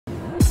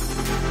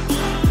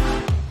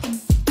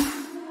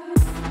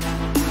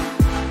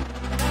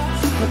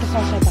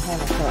flashlight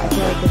behind us, so I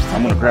feel like there's something.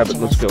 I'm gonna grab it.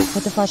 Let's go.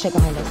 Put the flashlight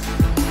behind us. I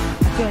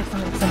feel like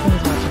something's watching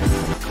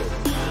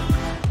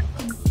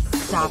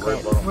us. Stop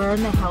it. Where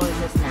in the hell is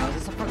this now? Is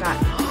this a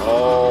forgotten?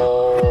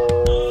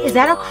 Oh. Is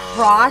that a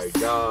cross?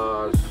 My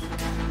gosh.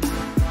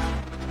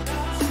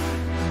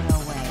 No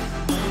way.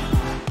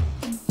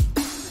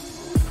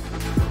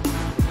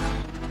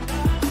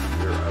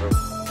 You're out of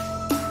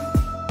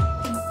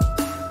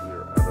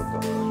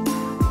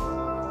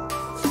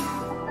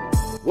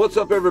What's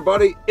up,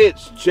 everybody?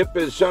 It's Chip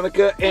and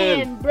Shana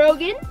and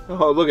Brogan.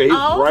 Oh, look at he's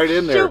right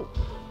in there. Shoot.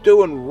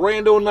 Doing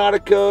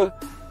Randonautica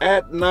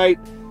at night.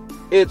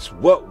 It's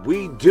what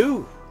we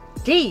do.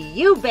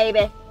 DU,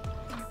 baby.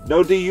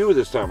 No DU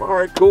this time. All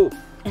right, cool.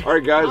 All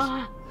right,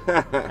 guys.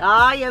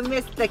 Oh, you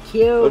missed the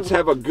cue. Let's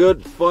have a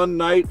good, fun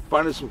night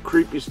finding some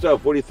creepy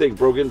stuff. What do you think,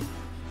 Brogan?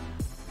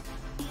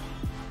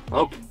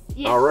 Okay.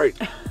 Yeah. All right.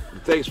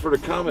 Thanks for the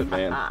comment,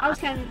 man. I was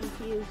kind of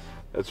confused.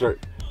 That's right.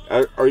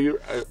 Are you?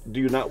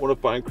 Do you not want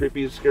to find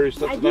creepy, scary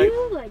stuff tonight?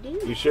 I do.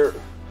 You sure?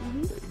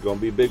 Mm-hmm. You gonna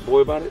be a big boy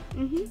about it?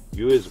 Mm-hmm.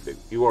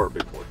 You are a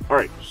big boy. All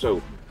right.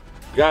 So,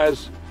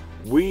 guys,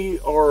 we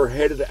are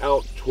headed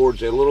out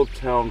towards a little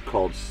town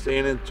called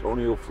San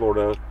Antonio,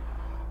 Florida.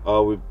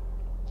 We've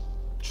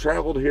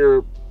traveled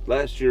here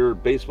last year,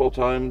 baseball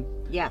time.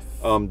 Yes.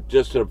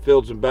 Just to the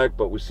fields and back,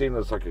 but we've seen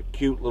this like a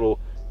cute little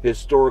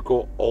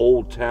historical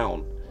old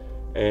town,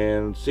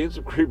 and seen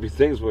some creepy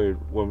things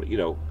when you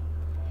know.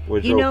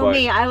 You know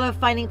me, I love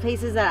finding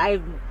places that I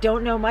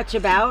don't know much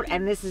about,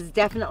 and this is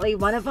definitely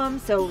one of them,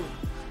 so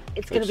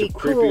it's going to be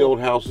cool. Creepy old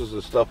houses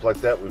and stuff like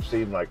that we've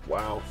seen, like,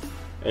 wow,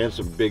 and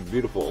some big,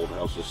 beautiful old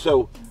houses.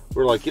 So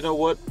we're like, you know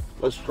what?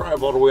 Let's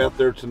drive all the way out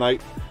there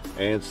tonight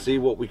and see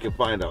what we can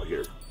find out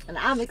here. And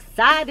I'm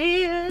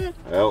excited.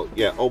 Well,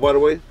 yeah. Oh, by the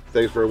way,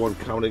 thanks for everyone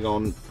commenting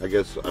on, I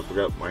guess I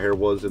forgot my hair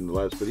was in the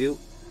last video.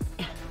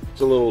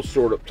 It's a little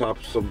short up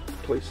top some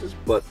places,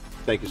 but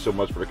thank you so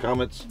much for the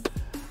comments.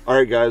 All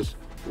right, guys.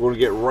 We're going to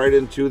get right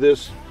into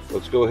this.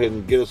 Let's go ahead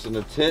and get us in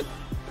the tent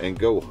and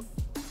go.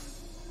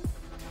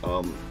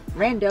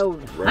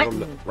 Rando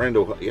hunting.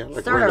 Yeah,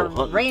 like Start Rando a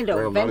hunting.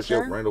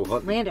 RandoVenture. Rando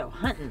hunting. Rando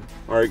hunting.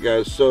 All right,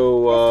 guys.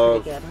 So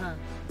That's pretty good, huh?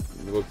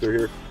 let me look through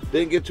here.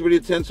 Didn't get too many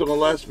tents on the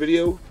last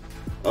video,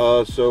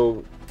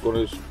 so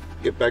going to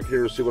get back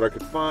here to see what I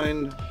could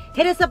find.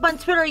 Hit us up on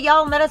Twitter,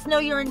 y'all, and let us know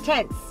your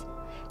intents.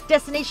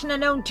 Destination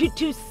unknown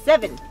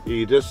 227.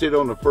 You just see it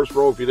on the first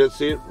row. If you didn't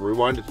see it,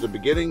 rewind it to the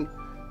beginning.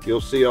 You'll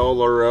see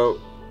all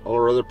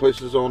our other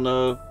places on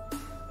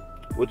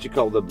what you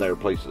call them there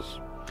places.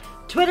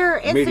 Twitter,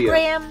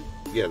 Instagram.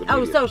 Yeah, the media.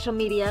 Oh, social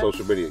media.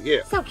 Social media,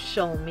 yeah.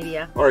 Social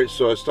media. All right,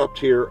 so I stopped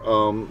here.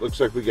 Looks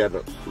like we got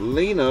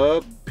Lena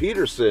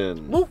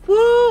Peterson. Woo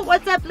woo!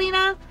 What's up,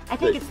 Lena? I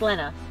think it's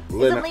Lena.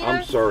 Lena, Is it Lena?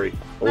 I'm sorry.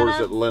 Or is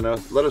it Lena?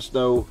 Let us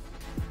know.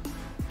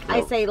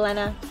 I say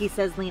Lena. He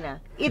says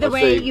Lena. Either I'll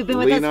way, say you've been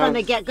with Lena, us from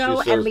the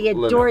get-go, she and says we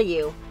adore Lena.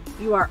 you.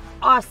 You are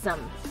awesome.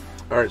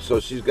 All right, so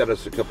she's got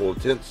us a couple of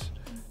tents.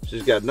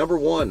 She's got number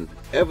 1,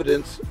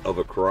 evidence of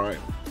a crime.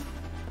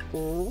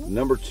 Ooh.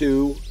 Number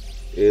 2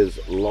 is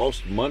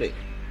lost money.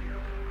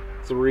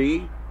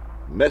 3,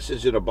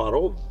 message in a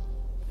bottle.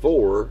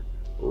 4,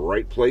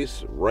 right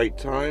place, right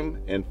time.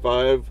 And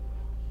 5,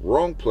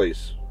 wrong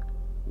place,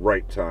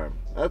 right time.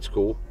 That's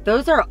cool.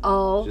 Those are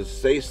all just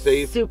stay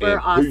safe. super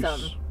and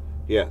awesome. Peace.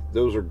 Yeah,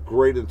 those are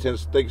great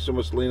intents. Thank you so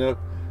much, Lena.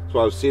 So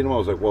I was seeing them, I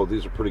was like, whoa,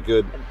 these are pretty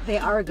good. They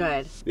are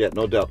good. Yeah,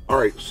 no doubt. All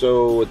right,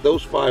 so with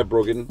those 5,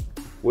 Brogan,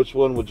 which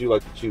one would you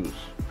like to choose?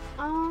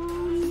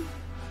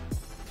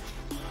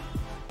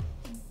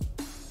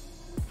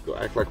 Go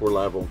act like we're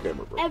live on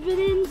camera, bro.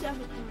 Evidence of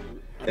a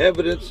crime.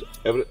 Evidence.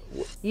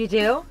 You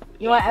do?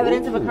 You want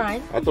evidence of a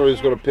crime? I thought he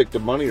was going to pick the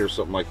money or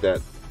something like that.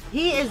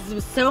 He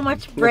is so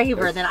much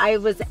braver than I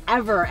was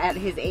ever at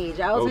his age.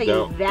 I will No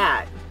tell doubt. you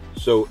that.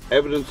 So,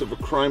 evidence of a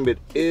crime it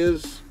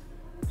is.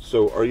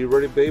 So, are you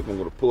ready, babe? I'm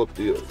going to pull up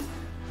the...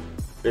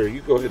 Here,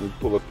 you go ahead and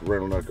pull up the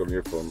Randonautica on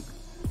your phone.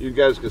 You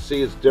guys can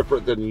see it's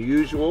different than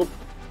usual.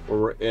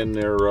 We're in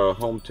their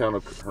hometown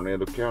of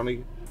Hernando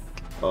County.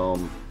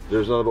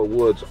 There's nothing but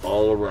woods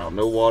all around.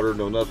 No water,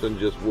 no nothing,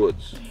 just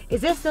woods.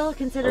 Is this still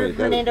considered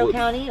Hernando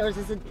County, or is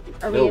this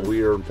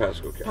we are in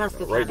Pasco County.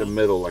 Pasco right in County. the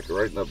middle, like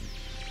right in the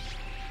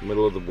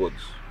middle of the woods.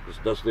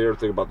 That's the other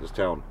thing about this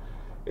town.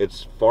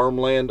 It's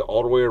farmland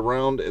all the way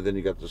around, and then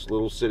you got this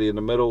little city in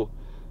the middle.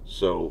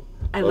 So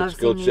I love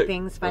seeing new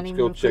things, finding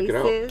new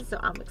places, so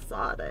I'm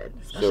excited,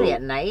 especially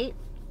at night.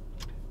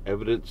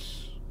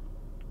 Evidence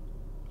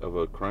of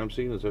a crime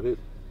scene, is that it?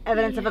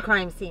 Evidence of a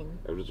crime scene.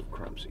 Evidence of a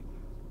crime scene.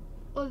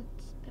 Oh,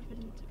 it's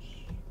evidence of...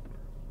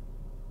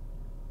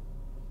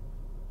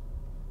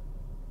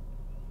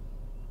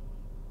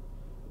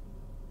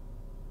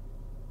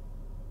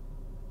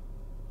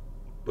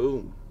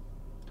 Boom.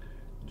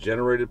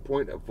 Generated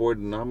point, avoid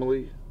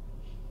anomaly.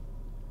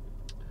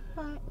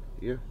 What?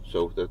 Yeah,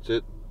 so that's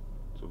it.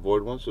 It's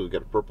avoid one. So we've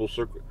got a purple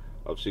circle.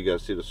 Obviously, you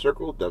guys see the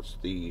circle. That's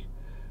the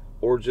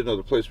origin of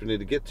the place we need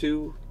to get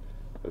to.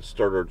 Let's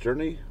start our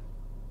journey.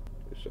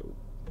 So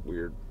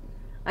weird.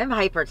 I'm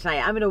hyper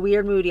tonight. I'm in a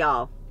weird mood,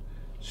 y'all.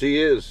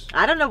 She is.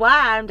 I don't know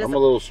why. I'm a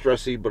little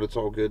stressy, but it's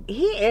all good.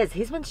 He is.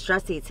 He's been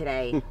stressy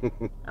today.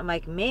 I'm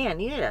like, man,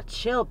 you need a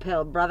chill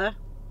pill, brother.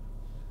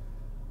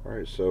 All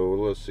right, so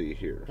let's see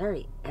here.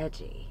 Very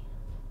edgy.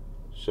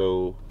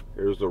 So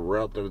here's the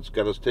route that it's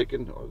got us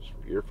taken. Oh,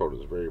 your photo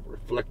is very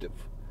reflective.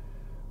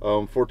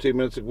 14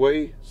 minutes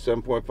away,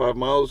 7.5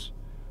 miles.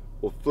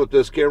 We'll flip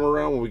this camera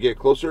around when we get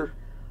closer.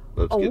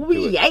 Let's get to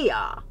it.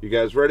 Yeah. You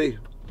guys ready?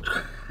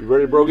 You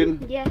ready,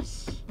 Brogan?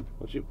 Yes.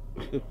 What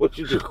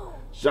you do?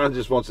 Sean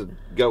just wants to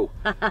go.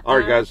 All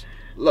right, guys,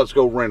 let's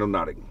go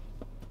randonauting.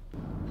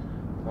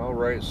 All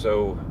right,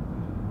 so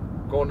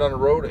going down the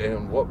road,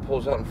 and what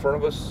pulls out in front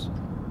of us?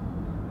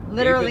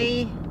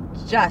 Literally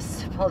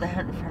just pulled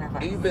out in front of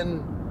us.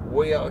 Even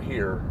way out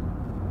here,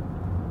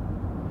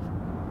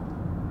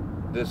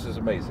 this is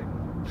amazing.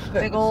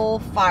 Big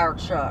old fire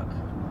truck.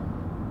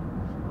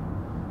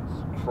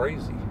 It's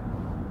crazy.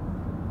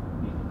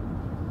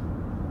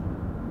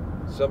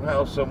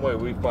 Somehow, some way,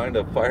 we find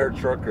a fire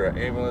truck or an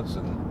ambulance,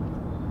 and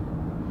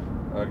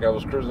a guy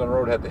was cruising on the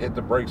road, had to hit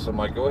the brakes. I'm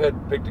like, go ahead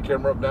and pick the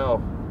camera up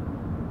now.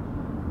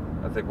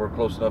 I think we're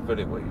close enough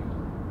anyway.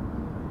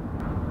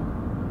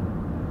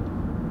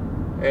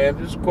 And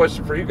just a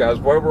question for you guys: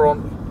 while we're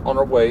on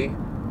our way,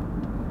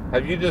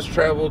 have you just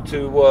traveled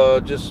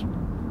to just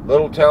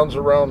little towns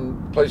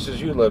around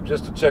places you live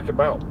just to check them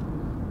out?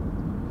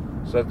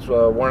 So that's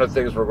one of the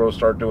things we're going to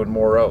start doing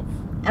more of.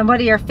 And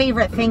what are your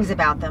favorite things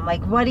about them?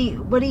 Like, what do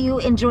you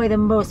enjoy the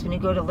most when you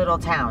go to little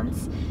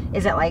towns?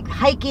 Is it like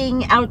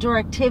hiking, outdoor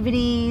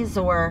activities,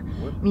 or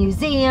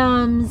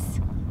museums?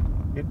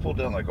 He pulled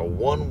down like a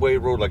one-way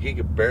road, like he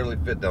could barely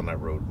fit down that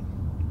road.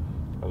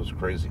 That was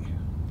crazy.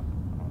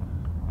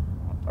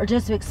 Or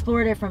just to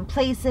explore different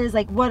places?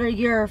 Like, what are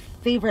your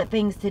favorite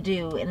things to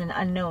do in an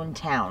unknown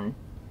town?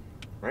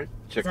 Right?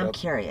 I'm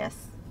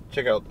curious.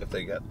 Check out if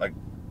they got like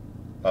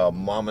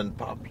mom and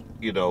pop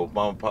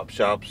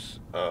shops,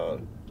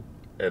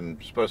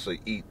 and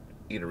especially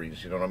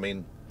eateries. You know what I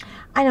mean?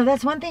 I know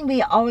that's one thing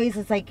we always.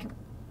 It's like,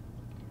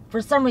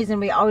 for some reason,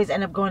 we always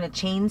end up going to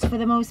chains for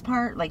the most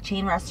part, like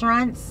chain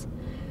restaurants.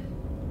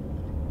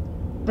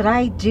 But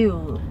I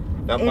do.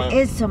 It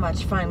is so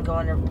much fun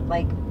going to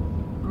like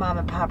mom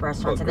and pop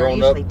restaurants, and they're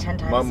usually 10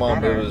 times better. My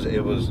mom,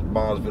 it was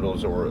Mom's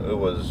Vittles, or it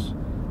was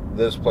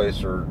this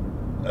place, or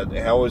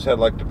I always had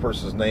like the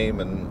person's name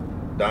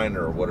and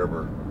diner or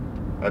whatever.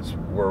 That's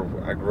where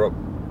I grew up.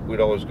 We'd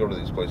always go to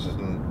these places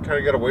and kind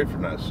of got away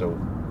from that. So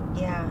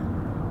yeah,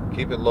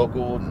 keep it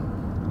local.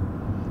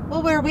 And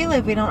well, where we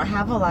live, we don't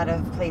have a lot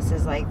of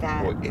places like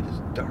that. Boy, it is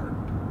dark.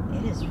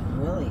 It is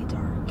really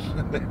dark.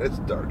 It's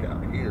dark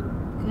out here.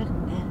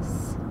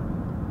 Goodness.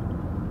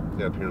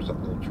 Yeah, up here's that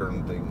little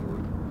turn thing.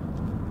 We're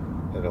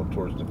head up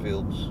towards the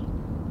fields.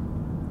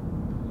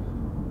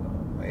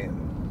 Oh man.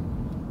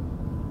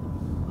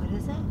 What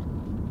is it?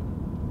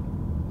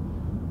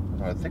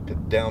 I think the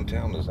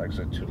downtown is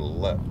actually to the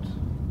left,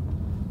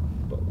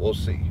 but we'll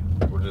see.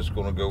 We're just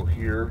going to go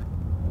here.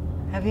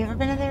 Have you ever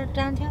been to there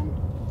downtown?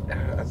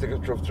 I think I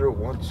drove through it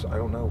once. I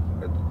don't know.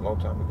 A long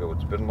time ago.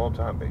 It's been a long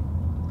time, babe.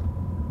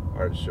 All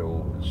right,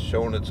 so it's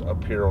showing it's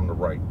up here on the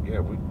right. Yeah,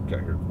 we got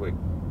here quick.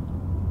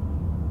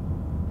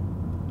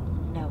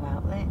 No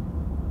outlet.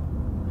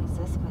 What's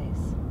this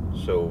place?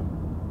 So,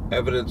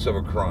 evidence of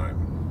a crime.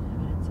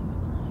 Evidence of a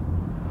crime.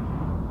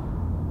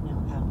 No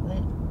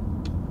outlet.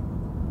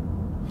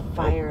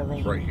 Fire lane.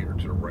 It's right here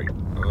to the right. I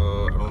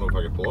don't know if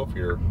I can pull off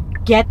here.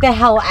 Get the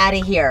hell out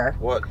of here.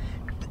 What?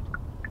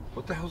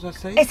 What the hell's that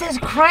saying? It says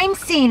crime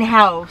scene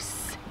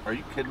house. Are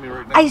you kidding me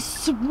right now? I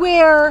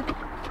swear.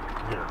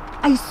 Here.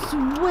 I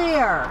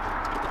swear.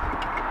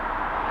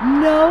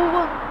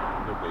 No.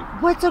 No, babe.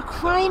 What's a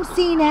crime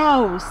scene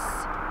house?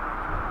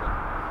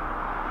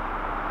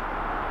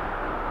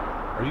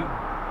 Are you,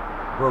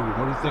 Brogan?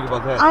 What do you think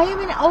about that? I am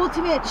in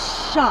ultimate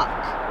shock.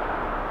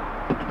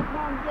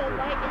 Mom, the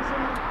light is in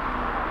the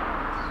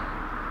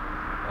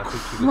I think she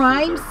can see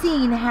Crime there.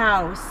 scene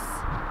house.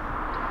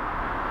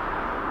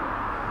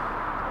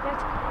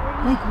 That's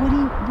crazy. Like, what do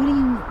you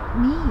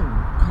mean,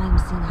 crime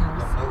scene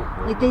house? I don't know,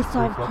 bro. Like, they Proof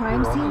solve up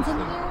crime here on scenes this in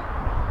thing. here?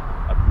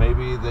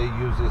 Maybe they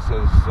use this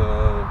as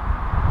the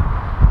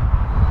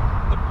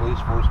police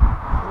force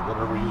or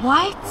whatever you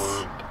What?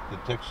 for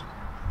detection.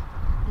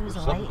 There's a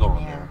There's light something in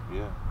going there.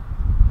 Yeah.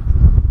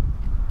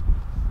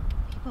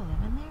 People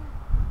live in there?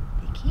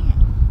 They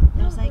can't.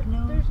 There's like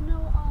no... There's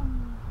no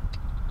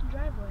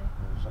driveway.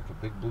 There's like a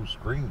big blue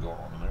screen going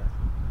on in there.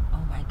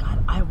 Oh my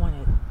God, I want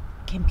to...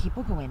 Can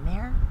people go in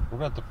there? We're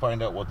going to have to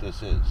find out what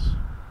this is.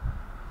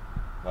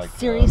 Like,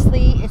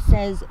 Seriously, it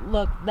says,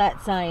 look,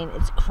 that sign,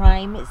 it's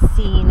crime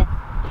scene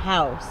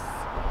house.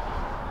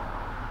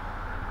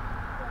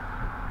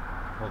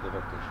 Oh, they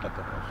have to shut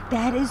the house.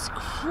 That is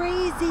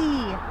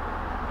crazy.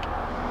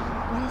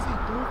 What is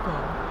that blue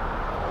thing?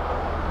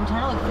 I'm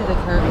trying to look through the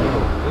curtain.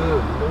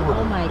 Good Lord.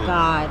 Oh my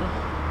God.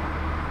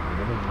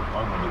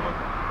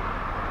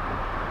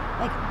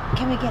 Like,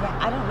 can we get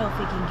out? I don't know if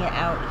we can get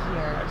out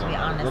here, to be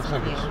honest Looks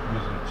like with it's you.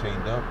 usually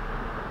chained up.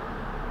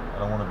 I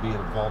don't want to be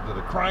involved at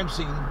a crime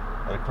scene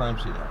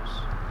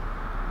house.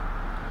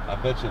 I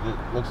bet you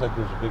it looks like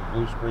there's a big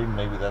blue screen.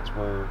 Maybe that's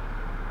where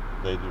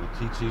they do the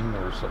teaching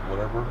or something,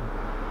 whatever.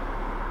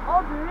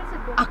 Oh, there is a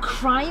big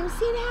crime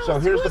scene house? So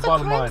here's the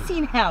bottom line. Crime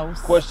scene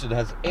house? Question,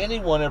 has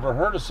anyone ever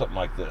heard of something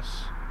like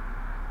this?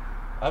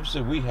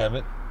 Obviously we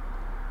haven't.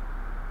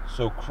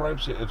 So crime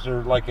scene, if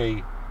they're like a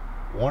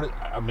one,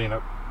 I mean,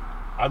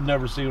 I've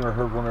never seen or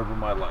heard one ever in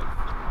my life.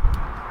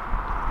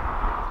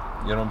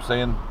 You know what I'm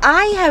saying?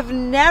 I have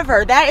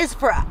never. That is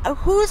for,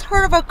 who's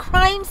heard of a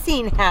crime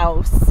scene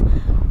house?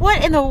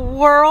 What in the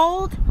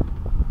world?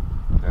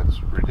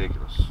 That's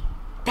ridiculous.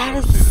 That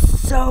is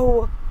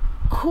so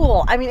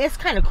cool. I mean, it's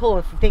kind of cool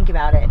if you think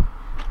about it.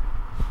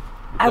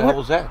 What the hell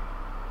was that?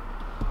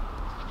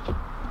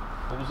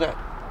 What was that?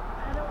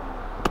 I don't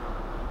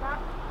know.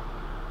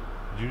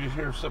 Did you just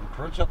hear something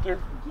crunch up there?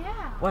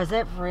 Yeah. Was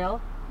it for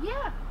real?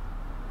 Yeah.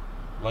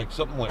 Like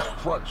something went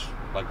crunch,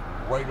 like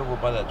right over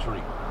by that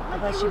tree.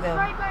 Like it was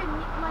right by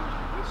me, like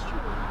this tree.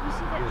 You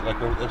see that Yeah, tree?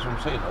 like that's what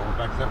I'm saying. Over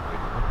back that way.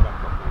 Back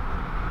that way.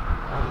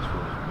 Oh, this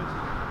road is busy.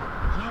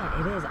 Yeah,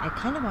 it is. I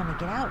kind of want to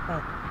get out,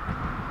 but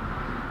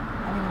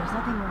I mean, there's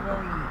nothing to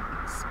really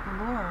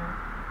explore,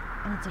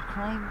 and it's a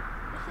crime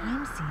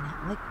scene.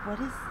 Like, what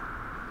is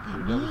that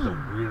Dude, that was the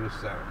mean? weirdest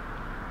sound.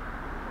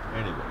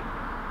 Anyway,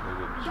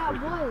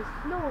 That was.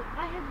 No,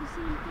 I had the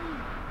same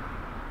thing.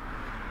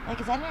 Like,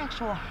 is that an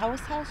actual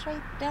house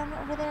right down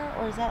over there,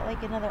 or is that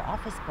like another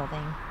office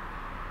building?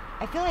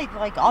 I feel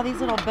like all these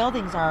little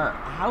buildings are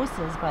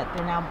houses, but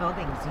they're now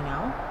buildings, you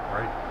know?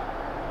 Right.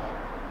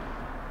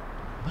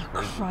 A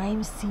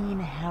crime scene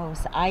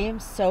house. I am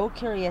so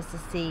curious to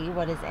see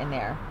what is in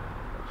there.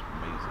 That's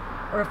amazing.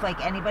 Or if like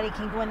anybody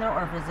can go in there,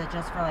 or if is it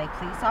just for like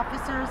police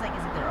officers? Like,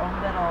 is it their own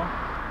little?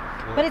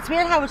 Well, But it's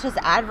weird how it's just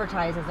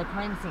advertised as a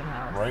crime scene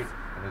house. right.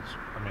 And it's,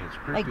 I mean, it's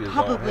creepy Like as all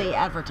publicly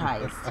heck.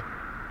 advertised.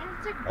 And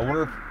it's a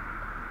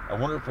I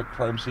wonder if a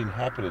crime scene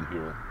happened in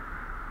here,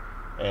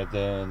 and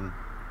then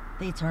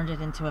They turned it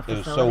into a it was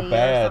facility so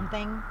bad or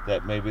something.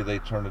 that maybe they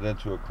turned it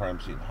into a crime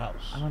scene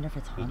house. I wonder if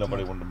it's Because haunted.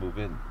 nobody wanted to move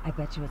in. I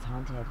bet you it's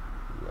haunted.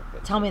 Yeah, I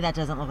bet Tell so. me that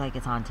doesn't look like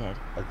it's haunted.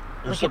 There's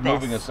Look something at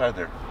moving this. inside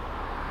there.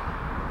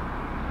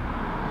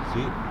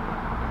 See it?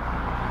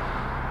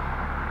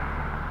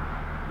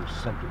 There's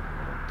something.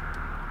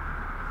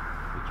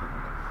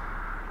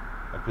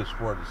 I could have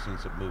sworn I'd seen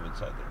something move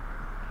inside there.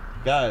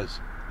 Guys,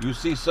 you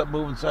see something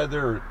move inside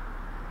there?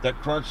 That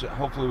crunch,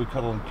 hopefully we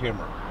caught it on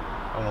camera.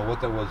 I don't know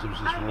what that was. It was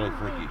just really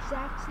freaky.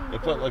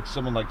 It felt like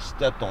someone like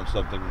stepped on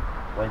something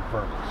right in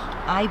front of us.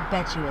 I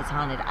bet you it's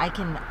haunted. I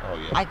can. Oh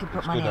yeah. I could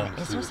put Let's go money down on it. and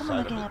Is see there the someone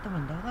side of looking it. out the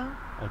window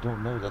though? I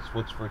don't know. That's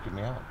what's freaking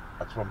me out.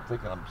 That's what I'm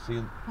thinking. I'm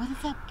seeing. What is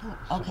that? Blue?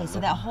 Someone Okay, so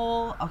looking. that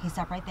whole. Okay,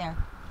 stop right there.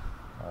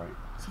 All right.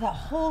 So that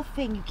whole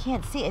thing you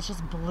can't see. It's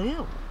just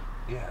blue.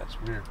 Yeah, it's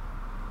weird.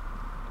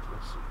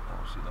 Let's see. I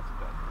don't see nothing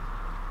down here.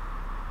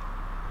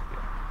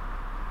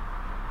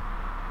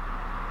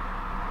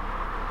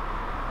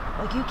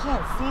 Like you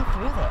can't see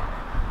through there.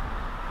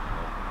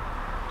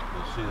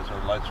 You'll see as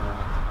our lights are in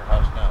our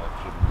house now. It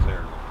should be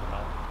there.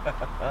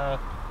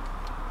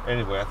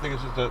 Anyway, I think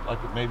it's just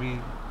like maybe.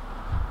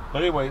 But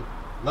anyway,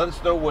 let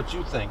us know what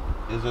you think.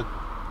 Is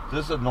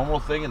this a normal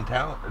thing in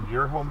town, in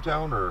your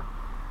hometown, or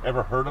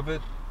ever heard of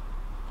it?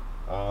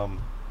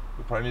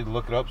 We probably need to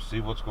look it up, see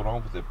what's going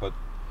on with it. But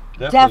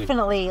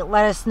Definitely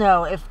let us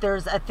know if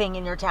there's a thing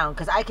in your town,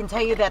 because I can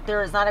tell you that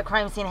there is not a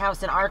crime scene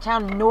house in our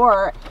town,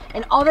 nor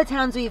in all the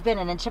towns we've been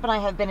in. And Chip and I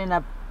have been in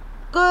a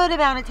good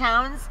amount of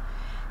towns,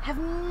 have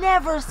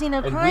never seen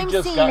a crime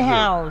scene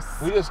house.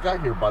 We just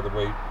got here, by the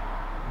way.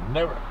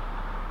 Never.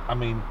 I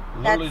mean,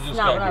 literally That's just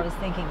not got what here. I was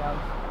thinking of.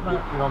 You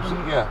know what I'm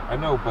saying? Yeah, I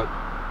know, but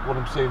what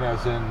I'm saying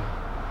as in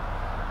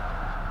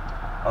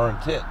our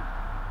intent.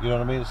 You know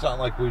what I mean? It's not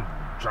like we're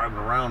driving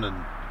around and,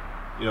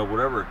 you know,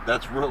 whatever.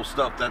 That's real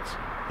stuff. That's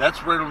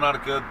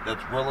Randonautica.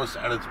 That's realist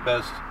at its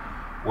best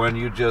when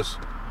you just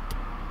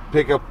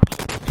pick up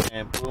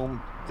and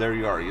boom, there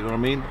you are. You know what I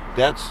mean?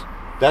 That's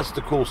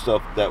the cool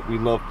stuff that we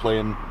love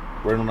playing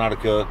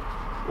Randonautica,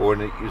 or when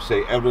you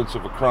say evidence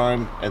of a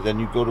crime and then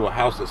you go to a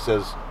house that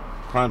says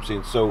crime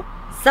scene. So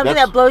something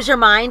that blows your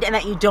mind and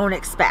that you don't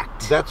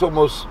expect. That's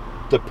almost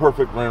the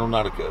perfect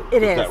Randonautica.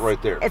 It is. That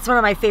right there. It's one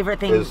of my favorite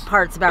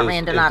parts about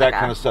Randonautica. Is that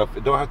kind of stuff.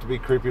 It don't have to be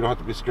creepy. It don't have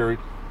to be scary.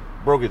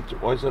 Brogan,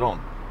 why is it on?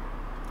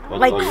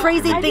 Like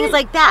crazy things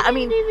like that. I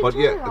mean, but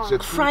yeah,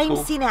 it's crime really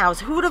cool. scene house.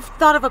 Who would have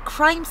thought of a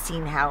crime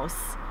scene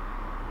house?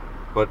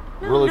 But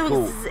No really one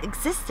cool. knew this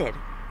existed.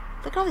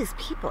 Look at all these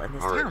people in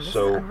this All right, town. This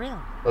so is unreal.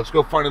 let's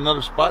go find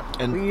another spot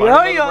and find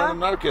Yeah,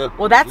 another Randonautica.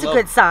 Well, that's a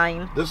good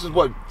sign. This is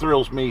what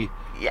thrills me.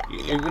 Yeah.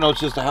 You know, it's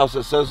just a house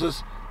that says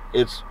this.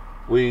 It's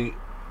we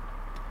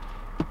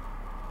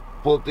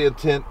pull up the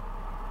intent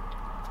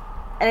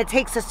And it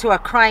takes us to a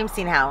crime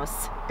scene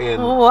house.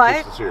 and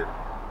What? this is here.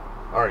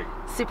 All right,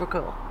 Super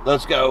cool.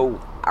 let's go.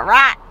 All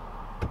right.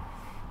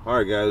 All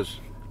right, guys,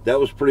 that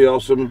was pretty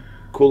awesome.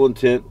 Cool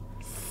intent.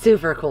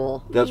 Super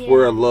cool. That's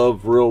where I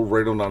love real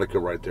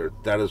Randonautica right there.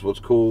 That is what's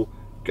cool.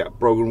 Got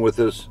Brogan with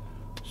us,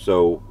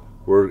 so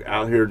we're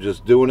out here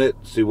just doing it.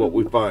 See what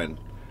we find.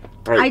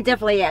 All right. I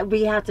definitely,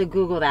 we have to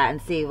Google that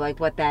and see like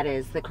what that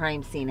is, the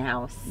crime scene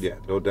house. Yeah,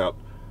 no doubt.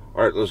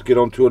 All right, let's get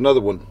on to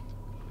another one.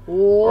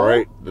 Ooh. All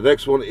right, the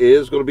next one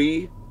is going to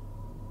be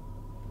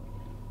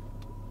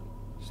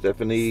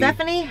Stephanie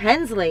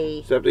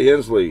Hensley. Stephanie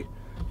Hensley.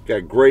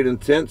 Got great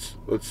intents.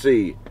 Let's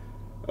see.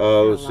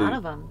 Let's a see. lot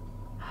of them.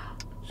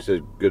 She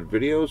said good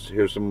videos.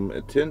 Here's some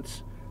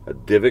intents. A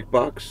Divic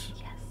box.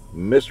 Yes.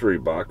 Mystery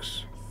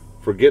box.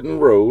 Forgotten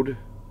Road.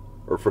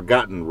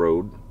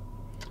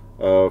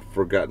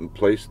 Forgotten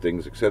Place,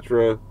 things,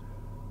 etc.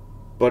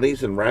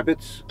 Bunnies and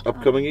rabbits.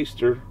 Upcoming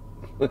Easter.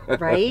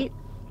 Right?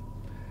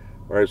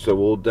 All right, so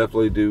we'll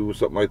definitely do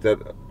something like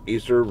that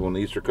Easter. When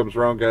Easter comes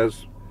around,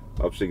 guys,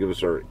 obviously give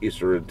us our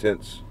Easter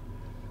intents.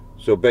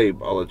 So,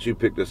 babe, I'll let you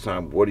pick this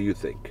time. What do you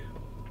think?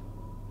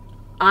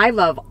 I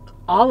love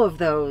all of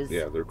those.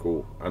 Yeah, they're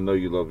cool. I know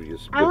you love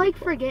these. I like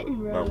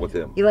Forgotten Road. Not with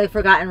him. You like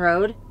Forgotten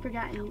Road?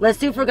 Forgotten. Let's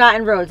do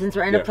Forgotten Road. Since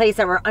we're in a place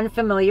that we're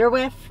unfamiliar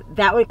with,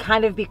 that would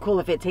kind of be cool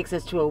if it takes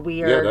us to a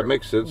weird, yeah, that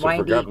makes sense.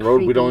 windy, Forgotten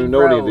Road, we don't even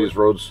know any of these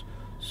roads.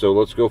 So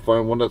let's go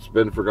find one that's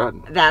been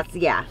forgotten. That's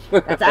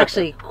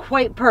actually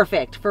quite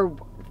perfect for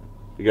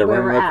you got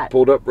where we're Randonautica at.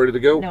 pulled up, ready to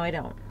go? No, I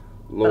don't.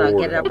 Lord, but I'll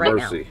get it up right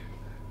mercy.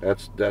 Now.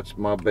 That's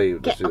my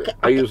babe. Okay,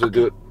 I usually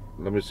do it.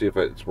 Let me see if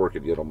it's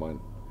working yet on mine.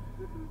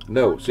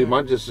 No, see,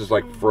 mine just is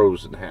like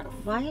froze in half.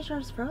 Why is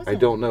yours frozen? I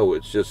don't know.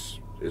 It's just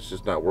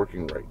not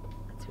working right.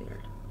 That's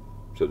weird.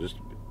 So just.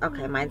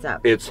 Okay, mine's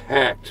up. It's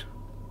hacked.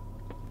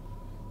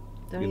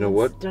 Don't you know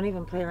what? Don't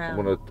even play around.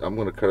 I'm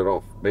gonna cut it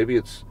off.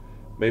 Maybe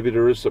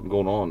there is something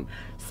going on.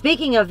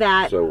 Speaking of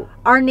that, so,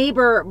 our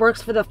neighbor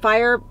works for the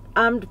fire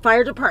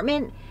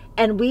department,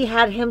 and we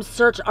had him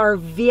search our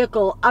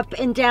vehicle up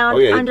and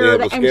down, under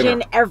the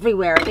engine,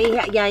 everywhere. He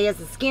has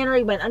a scanner.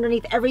 He went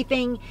underneath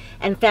everything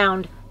and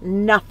found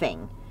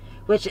nothing,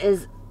 which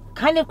is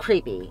kind of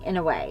creepy in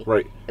a way.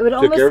 Right. It would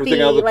almost be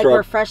like truck.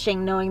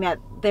 refreshing knowing that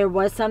there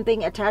was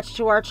something attached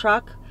to our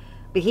truck,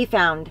 but he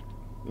found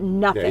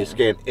nothing. Yeah, he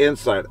scanned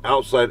inside,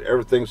 outside,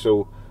 everything.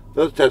 So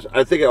those tests,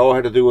 I think it all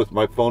had to do with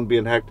my phone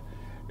being hacked.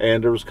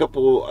 And there was a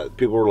couple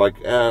people were like,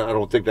 I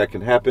don't think that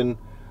can happen.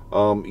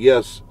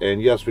 Yes,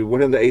 we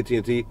went into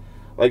AT&T.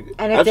 Like,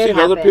 I've seen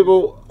other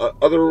people,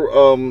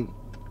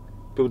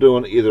 people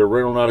doing either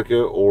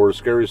Randonautica or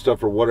scary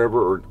stuff or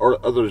whatever,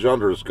 or other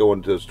genres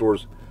going to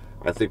stores.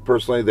 I think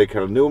personally they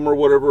kind of knew them or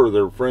whatever, or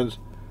they were friends.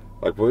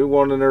 Like when we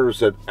went in there, it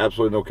said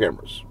absolutely no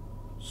cameras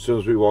as soon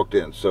as we walked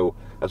in. So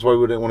that's why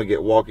we didn't want to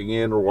get walking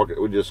in or walking.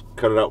 We just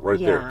cut it out right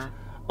there.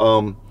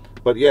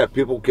 But yeah,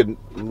 people can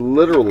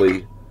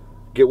literally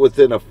get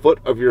within a foot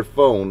of your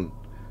phone,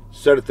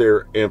 set it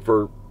there, and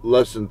for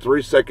less than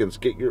 3 seconds,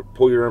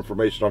 pull your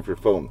information off your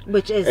phone.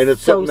 Which is and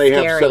it's so something they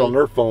scary. have set on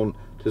their phone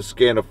to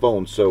scan a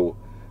phone. So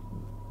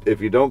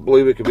if you don't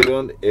believe it can be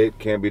done, it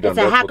can be done. It's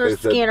a hacker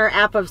scanner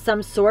app of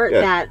some sort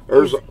that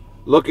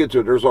look into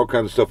it. There's all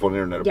kinds of stuff on the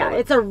internet about it. Yeah,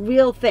 it's a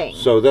real thing.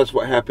 So that's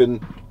what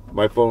happened.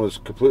 My phone was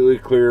completely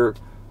clear.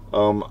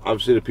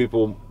 Obviously the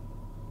people.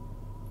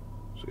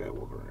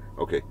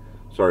 Okay,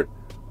 sorry.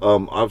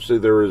 Obviously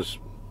there is.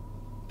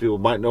 People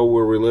might know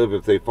where we live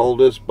if they followed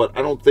us, but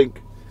I don't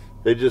think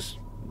they just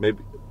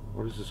maybe.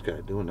 What is this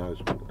guy doing now? I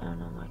don't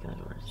know, I'm locking the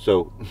doors.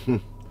 So,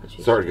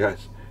 sorry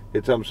guys.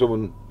 It's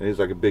someone, and he's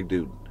like a big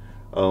dude.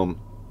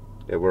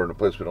 Yeah, we're in a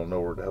place we don't know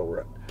where the hell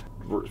we're at.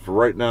 For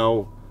right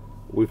now,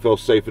 we feel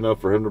safe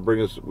enough for him to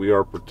bring us. We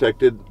are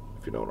protected,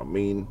 if you know what I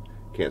mean.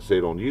 Can't say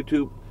it on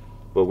YouTube,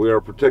 but we are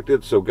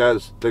protected. So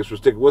guys, thanks for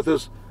sticking with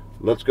us.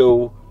 Let's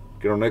go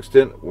get our next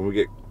tent when we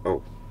get.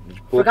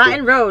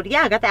 Forgotten Road.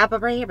 Yeah, I got the app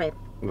up right here, babe.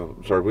 No,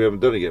 I'm sorry, we haven't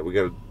done it yet. We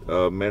got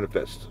to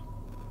manifest.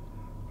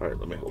 All right,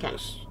 let me hold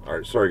this. All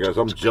right, sorry guys,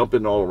 I'm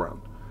jumping all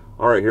around.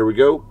 All right, here we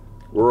go.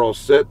 We're all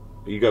set.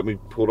 You got me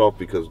pulled off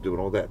because of doing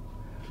all that.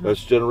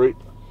 Let's generate.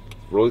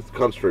 Really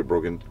concentrate,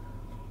 Brogan,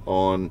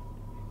 on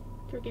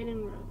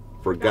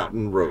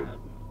Forgotten Road.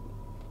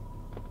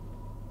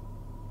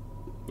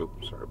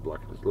 Oops, sorry,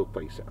 blocking his little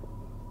face out.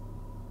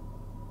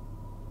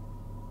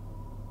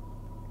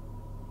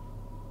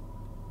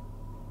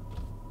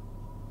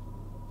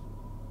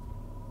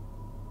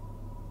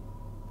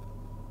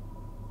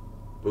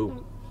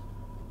 Boom.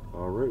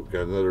 All right, we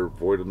got another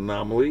void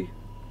anomaly.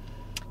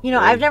 You know,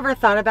 I've never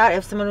thought about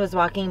if someone was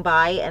walking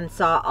by and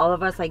saw all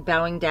of us like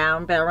bowing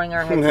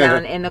our heads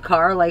down in the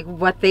car, like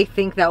what they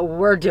think that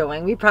we're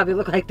doing. We probably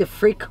look like the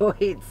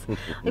freakoids.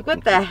 Like,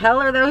 what the hell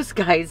are those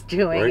guys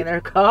doing in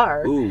their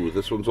car? Ooh,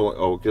 this one's only,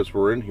 I guess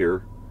we're in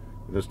here.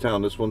 In this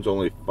town, this one's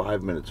only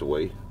 5 minutes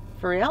away.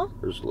 For real?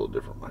 There's a little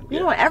different one. You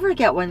don't ever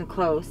get one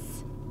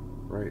close.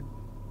 Right.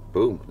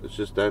 Boom. It's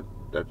just that's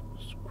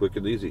quick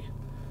and easy.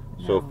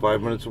 So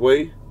 5 minutes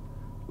away,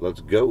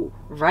 let's go.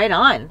 Right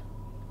on.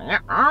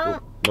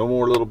 No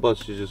more little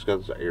bus, you just got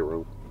this arrow.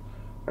 All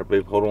right,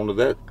 babe, hold on to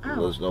that. Let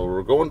us know where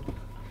we're going.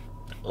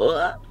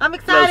 I'm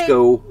excited. Let's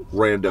go,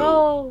 Rando.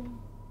 Oh,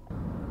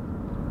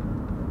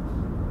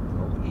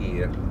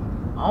 yeah.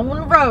 On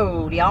the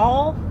road,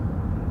 y'all.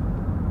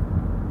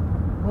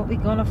 What we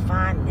gonna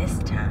find this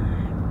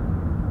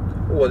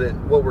time? Well,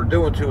 then, what we're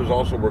doing too is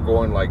also we're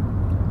going like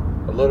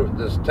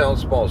This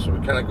town's small, so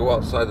we kind of go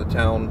outside the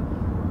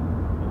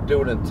town,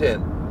 do an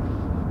intent.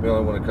 We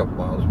only went a couple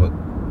miles, but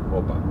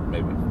well,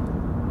 maybe.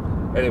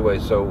 Anyway,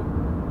 so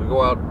we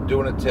go out,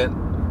 do an intent,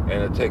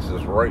 and it takes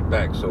us right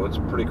back. So it's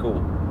pretty cool.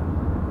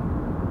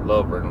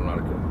 Love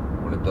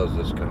Randonautica when it does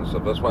this kind of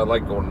stuff. That's why I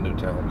like going to new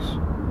towns.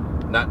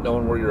 Not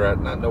knowing where you're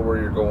at, not know where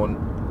you're going.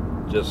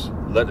 Just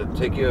let it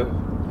take you.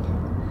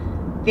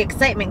 The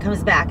excitement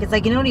comes back. It's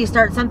like, you know, when you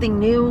start something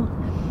new,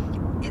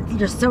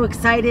 you're so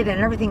excited and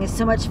everything is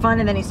so much fun,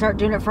 and then you start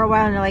doing it for a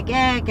while and you're like,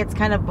 it gets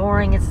kind of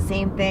boring. It's the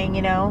same thing,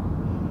 you know.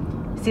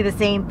 See the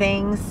same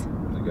things.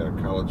 They got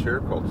a college here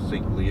called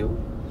St. Leo.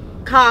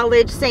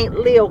 St.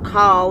 Leo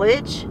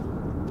College.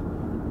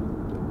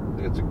 I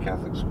think it's a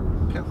Catholic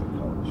school, Catholic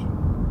college.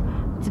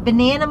 It's a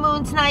banana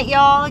moon tonight,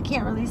 y'all. I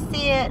can't really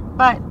see it,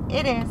 but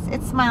it is.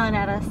 It's smiling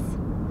at us.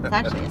 It's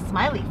actually a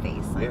smiley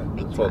face. Like, yeah,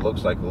 that's what it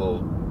looks like, a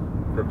little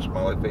crook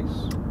smiley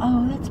face.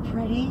 Oh, that's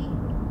pretty.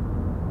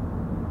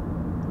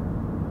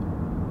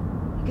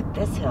 Look at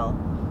this hill.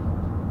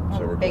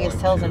 One of the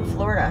biggest hills in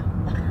Florida.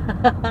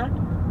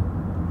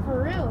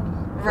 For real.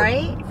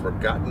 Right?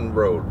 Forgotten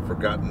Road.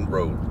 Look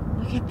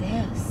at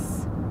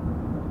this.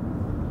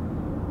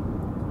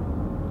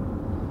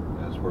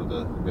 That's where I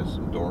guess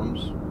some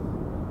dorms.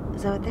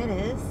 Is that what that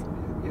is?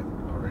 Yeah.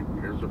 All right.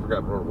 Here's the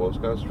Forgotten Road. Well, it's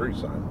got a street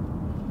sign,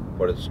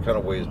 but it's kind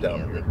of ways down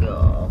here. We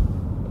go.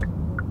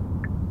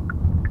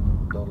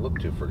 Don't look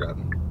too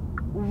forgotten.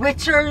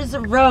 Witchers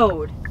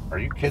Road. Are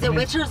you kidding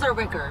me? Is it Witchers or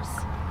Wickers?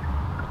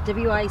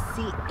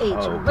 W-I-C-H.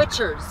 Oh.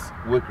 Witchers.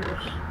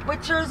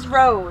 Witchers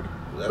Road.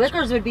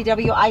 Wickers would be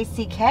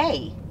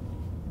W-I-C-K.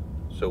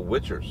 So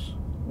Witchers.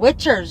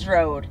 Witchers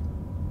Road.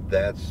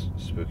 That's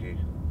spooky.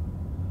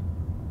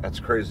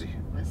 That's crazy.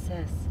 What's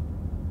this?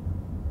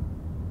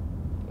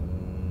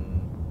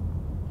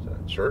 Is that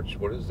a church?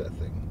 What is that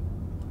thing?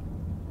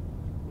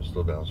 We'll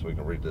slow down so we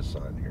can read this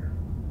sign here.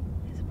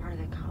 Is it part of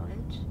the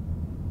college?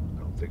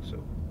 I don't think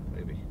so.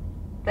 Maybe.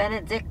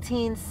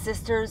 Benedictine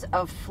Sisters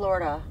of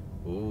Florida.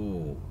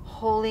 Ooh.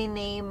 Holy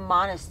Name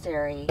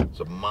Monastery. It's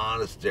a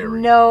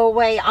monastery. No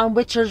way. On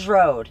Witchers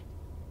Road.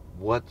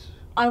 What?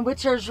 On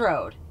Witchers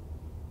Road.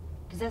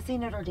 Does that say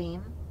Notre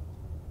Dame?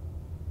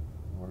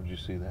 Where did you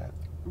see that?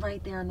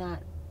 Right there on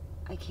that.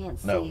 I can't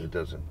see. No, it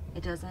doesn't.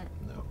 It doesn't?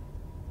 No.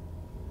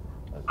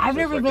 I've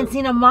never even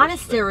seen a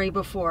monastery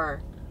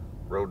before.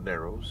 Road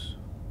narrows.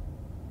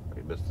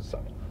 You missed the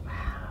sign.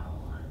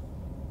 Wow.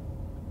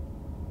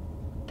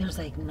 There's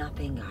like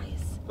nothing,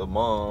 guys. The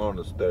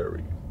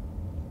monastery.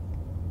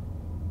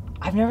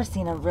 I've never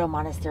seen a real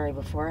monastery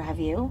before. Have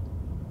you?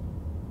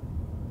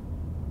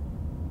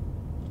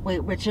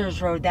 Wait,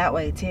 Witchers Road that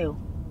way too.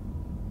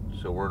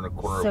 So we're in a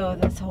corner. So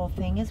this whole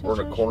thing is.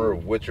 We're in a corner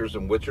of Witchers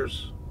and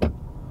Witchers.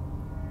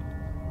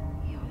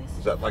 Yo, this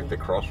is that like the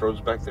crossroads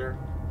back there?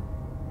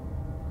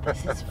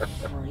 This is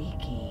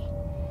freaky.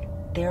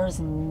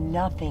 There's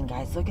nothing,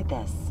 guys. Look at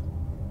this.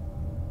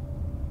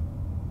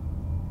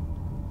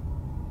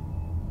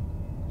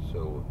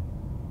 So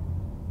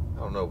I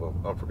don't know, but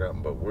I've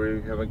forgotten, but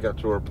we haven't got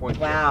to our point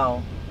yet.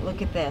 Wow,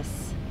 look at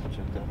this.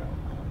 Check that out.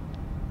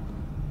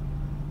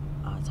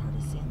 Oh, it's hard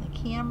to see in the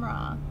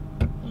camera.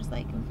 There's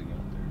like,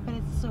 but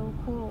it's so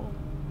cool.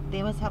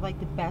 They must have like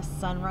the best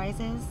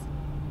sunrises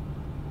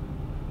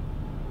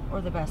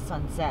or the best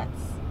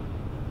sunsets,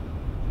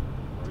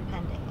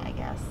 depending, I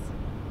guess.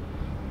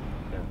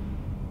 Yeah.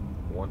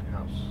 One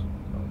house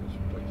on this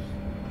place.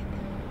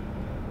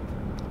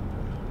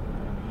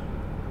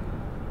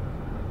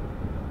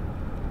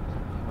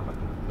 Like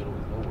in the middle of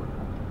nowhere.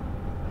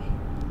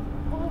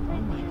 Oh my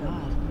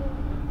God.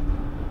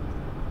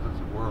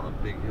 We're on a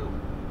big hill.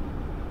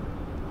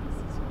 This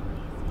is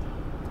crazy.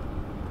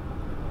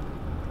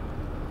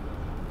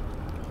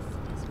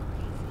 This is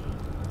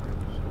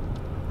crazy.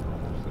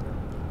 Almost there.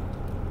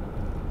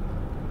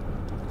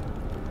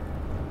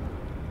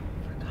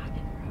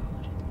 Forgotten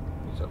Road.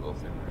 What's that little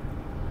thing there?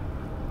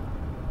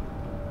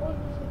 What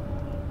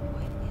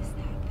is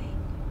that thing?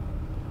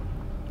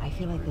 I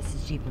feel like this is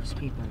Jeepers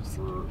Creepers.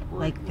 We're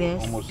Like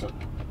this almost at,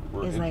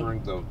 we're is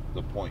entering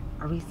the point.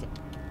 Are we?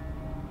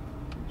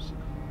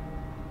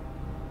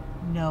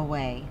 No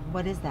way.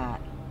 What is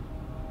that?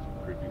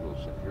 Creepy little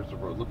shit. Here's the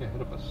road. Look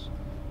ahead of us.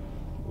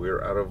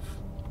 We're out of.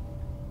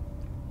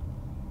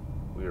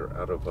 Oh my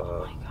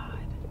God.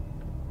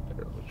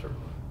 Here, let me turn.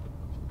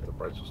 The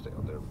brights will stay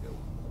on. There we go.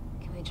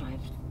 Can we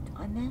drive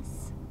on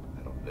this?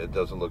 It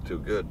doesn't look too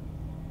good.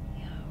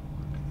 Yo,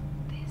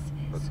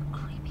 this is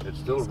creepy. It's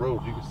still a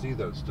road. You can see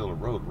that it's still a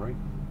road, right?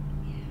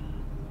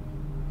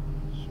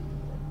 Yeah.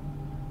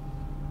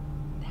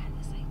 That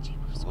is like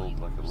Jeepers Creepers.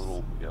 Like a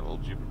little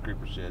Jeepers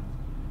Creeper shed.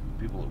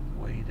 People are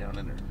way down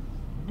in there.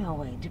 No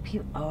way. Do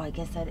people? Oh, I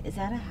guess is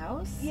that a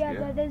house? Yeah,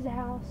 that is a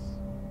house.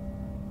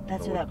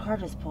 That's where that car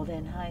just pulled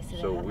in. Huh? I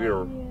see So that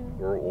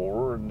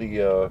we're in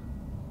the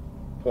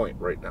point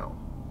right now.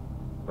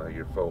 By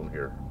your phone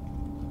here.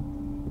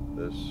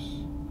 This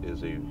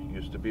is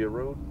used to be a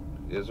road.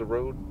 Is a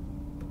road.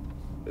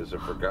 Is a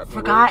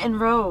forgotten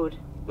road.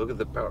 Look at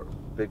the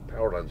big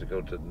power lines that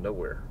go to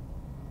nowhere,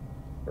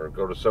 or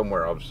go to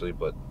somewhere, obviously,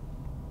 but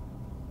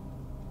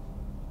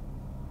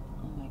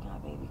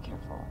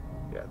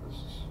this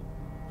is...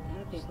 Is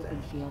that a big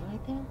open field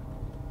right there?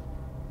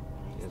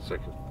 It's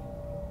like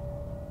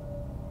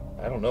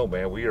I don't know,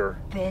 man. We are...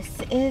 This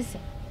is...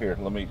 Here,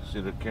 let me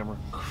see the camera.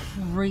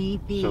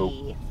 Creepy. So,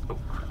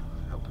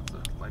 help with the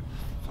light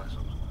flash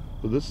on.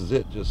 So this is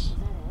it. Just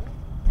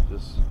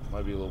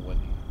might be a little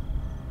windy.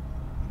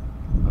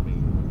 I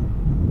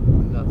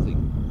mean, nothing.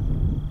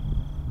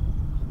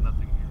 There's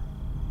nothing here.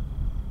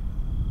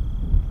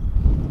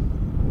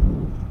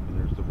 And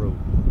there's the road.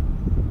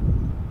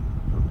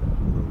 Okay,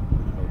 the road.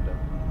 There's no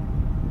down.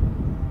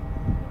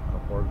 How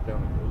far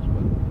down it goes,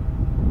 but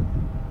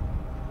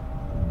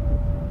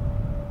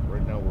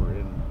right now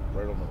we're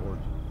right on the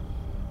origin.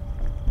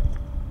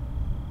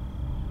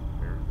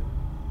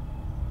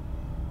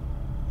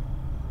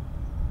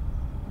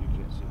 You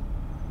can't see.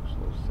 There's a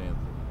little sand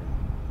thing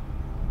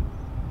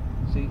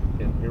here.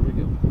 See, and here we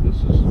go. This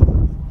is,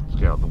 let's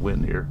get out the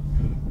wind here.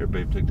 Here,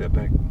 babe, take that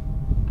back.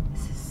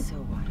 This is so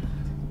wild.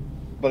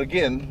 But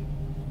again,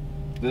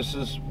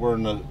 we're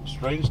in a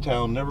strange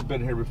town, never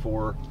been here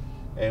before,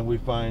 and we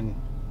find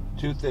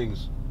two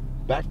things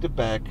back to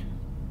back.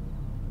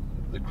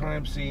 The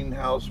crime scene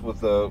house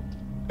with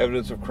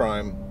evidence of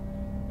crime,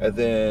 and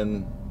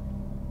then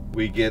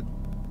we get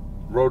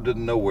road to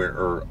nowhere,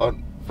 or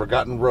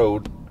forgotten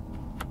road,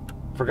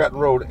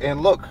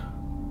 and look,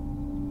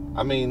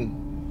 I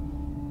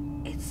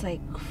mean, it's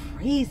like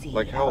crazy.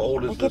 like how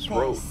old is this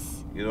road?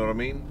 You know what I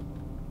mean?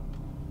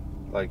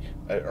 Like,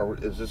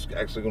 is this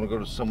actually going to go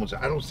to someone's?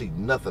 I don't see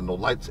nothing, no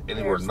lights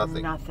anywhere,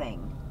 nothing.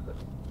 Nothing.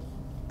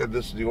 And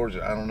this is the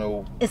origin. I don't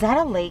know. Is that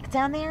a lake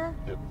down there?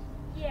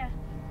 Yeah.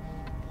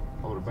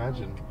 I would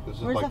imagine this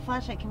is Where's like the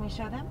flashlight? Can we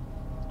show them?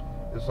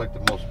 it's like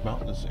the most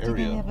mountainous Do you think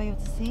area. they'll be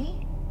able to see?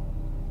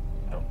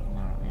 I don't know.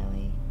 Not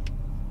really.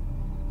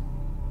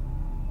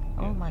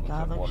 Yeah, Oh my looks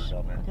God! like water Look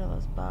down there. at all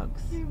those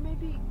bugs. Here,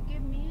 maybe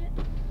give me it.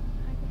 I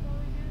could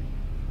probably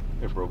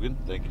do Hey, Brogan,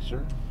 thank you, sir.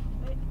 it.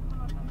 Wait,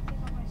 hold on. I'm gonna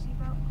take off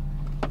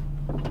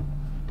my seatbelt.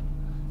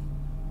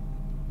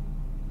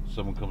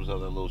 Someone comes out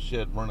of that little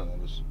shed running at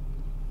us.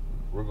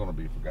 We're gonna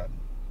be forgotten.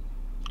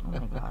 Oh my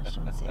gosh!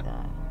 Don't say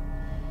that.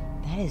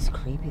 That is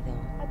creepy though.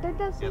 I think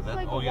that's just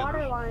like water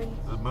there's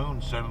lines. the moon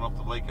shining off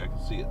the lake. I can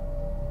see it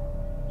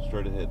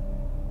straight ahead.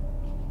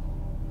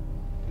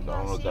 I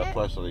don't know if that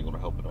flashlight ain't gonna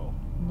help at all.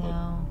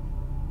 No.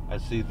 But I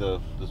see the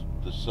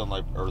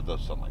sunlight, or the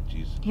sunlight.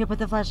 Jeez, Here, put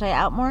the flashlight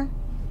out more.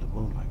 the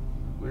moonlight.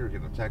 We were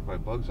getting attacked by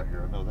bugs out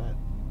here. I know that.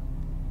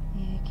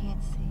 Yeah, you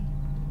can't see.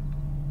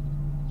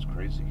 It's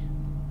crazy.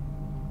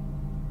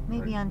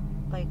 Maybe on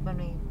like when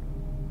we.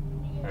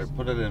 All right,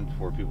 put it in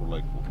for people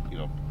like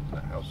in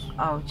that house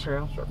Oh,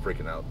 true. start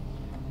freaking out.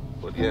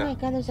 But Oh yeah. my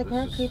God! There's a this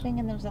car is- creeping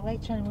and there's a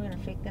light shining. We're gonna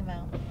freak them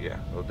out. Yeah,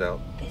 no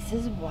doubt. This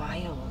is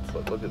wild.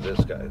 But look at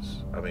this, guys.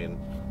 I mean,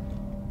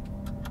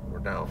 we're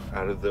now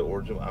out of the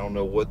origin. I don't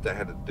know what that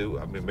had to do.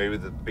 I mean, maybe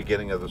the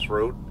beginning of this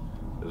road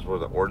is where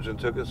the origin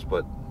took us,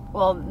 but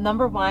Well,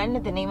 number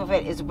one, the name of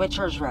it is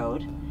Witcher's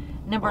Road.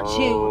 Number Oh,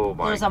 two,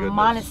 my there's a goodness.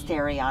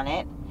 monastery on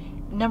it.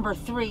 Number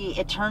three,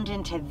 it turned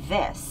into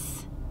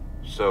this.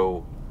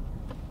 so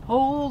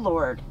Oh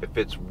Lord. if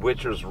it's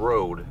Witcher's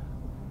Road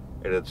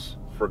and it's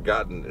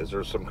forgotten, is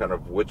there some kind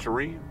of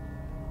witchery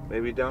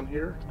maybe down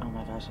here? Oh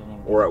my gosh, I didn't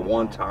even Or think at about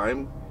one that.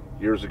 time,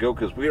 years ago?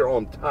 Because we are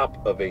on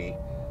top of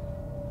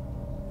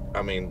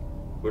I mean,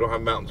 we don't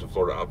have mountains in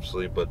Florida,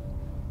 obviously, but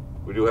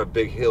we do have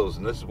big hills,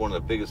 and this is one of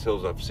the biggest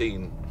hills I've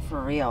seen.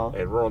 For real.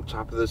 And we're on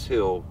top of this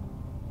hill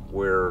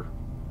where,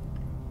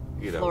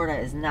 Florida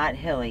is not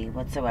hilly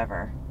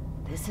whatsoever.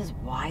 This is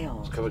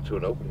wild. it's coming to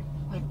an opening.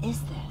 What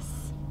is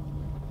this?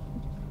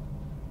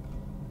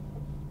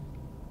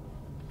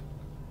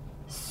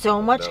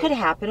 So much could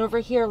happen over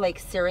here, like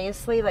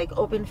seriously, like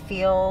open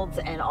fields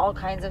and all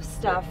kinds of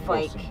stuff. Yeah,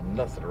 Like, there's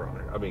nothing around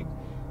here. I mean,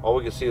 all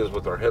we can see is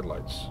with our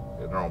headlights,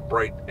 and they're on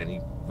bright, and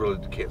you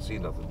really can't see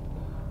nothing.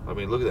 I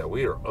mean, look at that.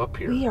 We are up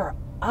here. we are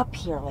up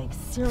here, like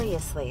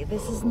seriously.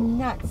 This is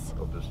nuts.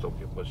 Hope this don't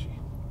get mushy.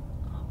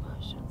 Oh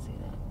gosh, don't say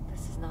that.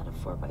 This is not a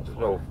 4x4. There's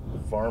no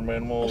farm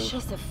animals. It's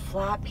just a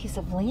flat piece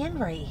of land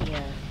right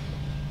here.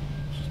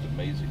 It's just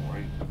amazing,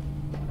 right?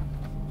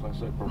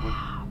 Flashlight probably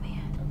Oh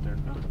man. out there.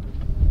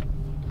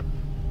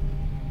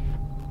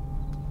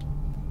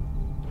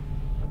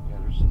 Yeah,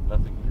 there's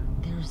nothing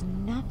here. There's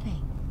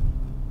nothing.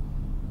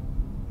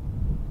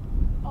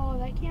 Oh,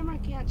 that camera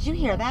can't. Did you see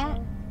hear that that?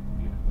 far.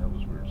 Yeah, that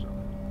was weird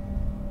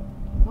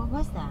sounding. What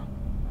was that?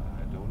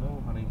 I don't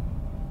know, honey.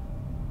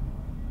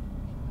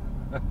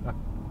 I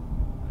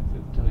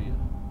couldn't tell you.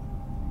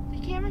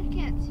 The camera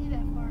can't see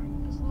that far.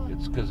 Just look.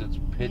 It's because it's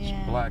pitch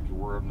Yeah. black, and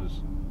we're on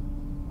this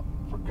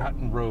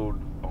forgotten road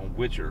on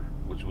Witcher,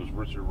 which was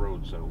Witcher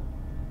Road. So,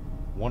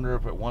 wonder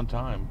if at one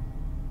time,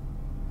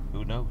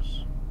 who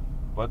knows?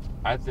 But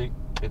I think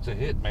it's a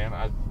hit, man.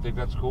 I think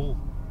that's cool.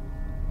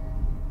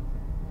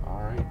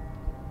 All right,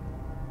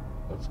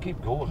 let's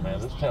keep going, man.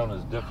 This town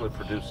is definitely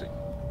producing.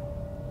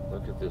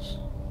 Look at this.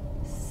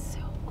 So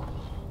cool.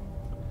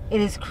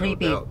 It is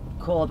creepy doubt.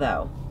 cool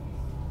though.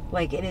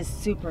 Like, it is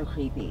super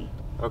creepy.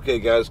 Okay,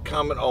 guys,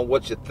 comment on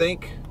what you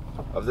think.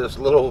 of this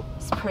little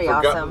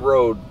forgotten awesome.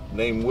 road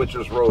named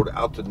Witcher's Road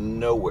out to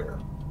nowhere.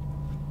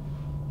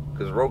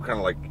 Because the road kind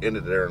of like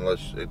ended there,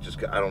 unless it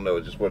just, I don't know,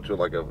 it just went to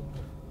like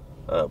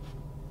a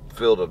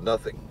field of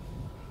nothing.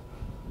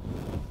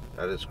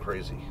 That is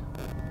crazy.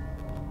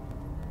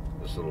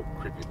 This little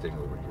creepy thing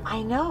over here.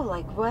 I know,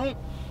 like what? You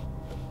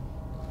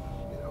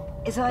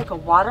know. Is it like a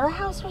water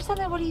house or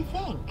something? What do you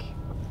think?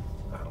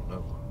 I don't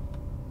know.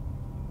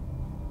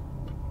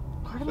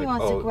 Part of me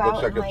wants to go it out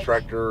looks like and a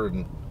tractor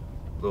and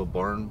a little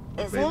barn.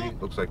 Is maybe.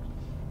 it? Looks like.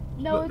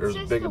 No, it's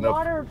just big the enough.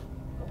 water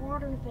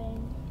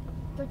thing.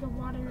 It's like a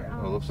water.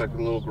 It looks like a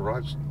little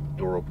garage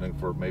door opening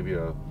for maybe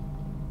a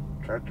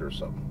tractor or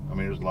something. I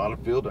mean, there's a lot of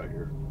field out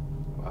here.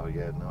 Wow,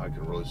 yeah, now I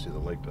can really see the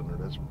lake down there.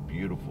 That's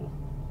beautiful.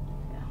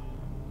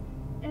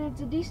 And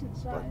it's a decent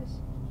size.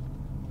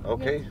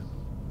 Okay. Yes.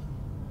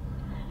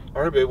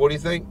 All right, babe, what do you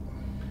think?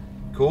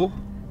 Cool?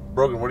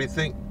 Brogan, what do you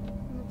think?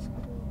 That's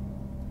cool.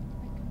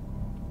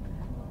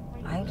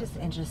 I'm just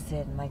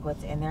interested in like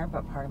what's in there,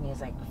 but part of me is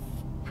like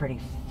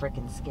pretty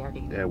freaking scared.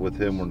 Yeah, with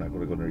him, we're not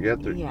going to go in there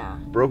yet. Yeah.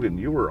 Brogan,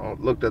 you were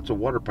on, look, that's a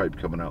water pipe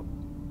coming out.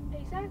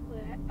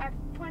 Exactly. I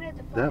pointed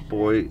the flashlight. That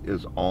boy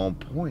is on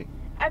point.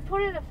 I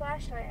pointed a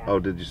flashlight out. Oh,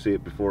 did you see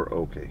it before?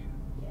 Okay.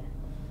 Yeah.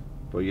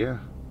 But yeah.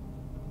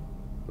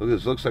 Look,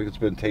 this looks like it's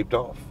been taped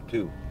off,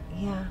 too.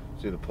 Yeah.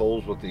 See the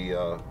poles with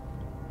the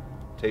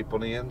tape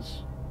on the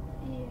ends?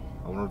 Yeah.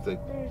 I wonder if they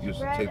There's used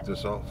to red- tape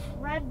this off.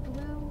 Red,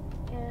 blue,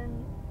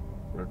 and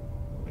Yeah.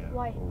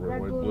 white. Or red,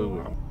 Red, white, blue,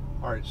 blue. white.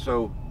 All right,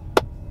 so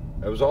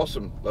that was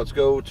awesome. Let's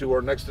go to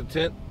our next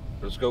intent.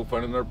 Let's go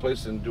find another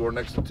place and do our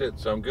next intent.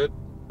 Sound good?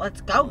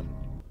 Let's go.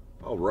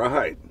 All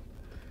right.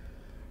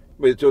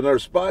 Made it to another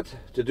spot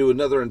to do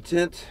another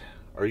intent.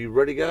 Are you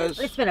ready, guys?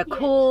 It's been a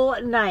cool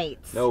night.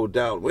 No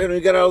doubt. We haven't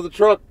even got out of the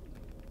truck.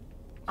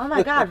 Oh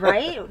my God,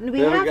 right? We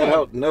haven't got haven't.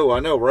 out. No, I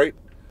know, right?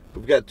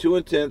 We've got two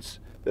intents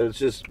that it's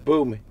just,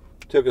 boom,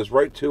 took us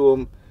right to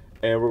them.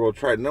 And we're going to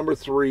try number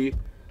 3.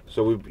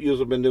 So we've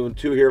usually been doing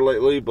 2 here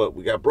lately, but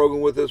we got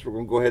Brogan with us. We're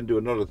going to go ahead and do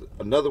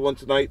another one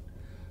tonight.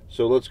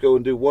 So let's go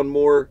and do one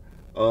more.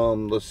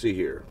 Let's see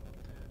here.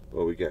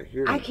 What we got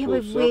here? I can't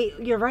believe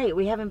you're right.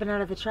 We haven't been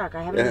out of the truck.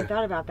 I haven't even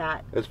thought about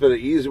that. That's been an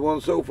easy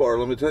one so far,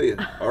 let me tell you.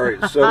 All right,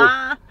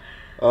 so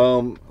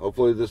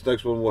hopefully this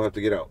next one we'll have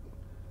to get out.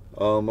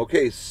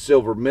 Okay,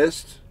 Silver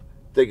Mist.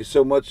 Thank you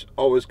so much.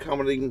 Always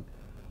commenting.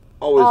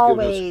 Always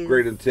giving us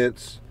great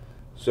intents.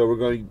 So we're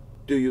going to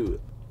do you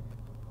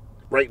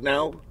right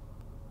now,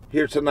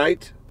 here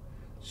tonight.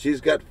 She's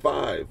got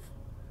 5.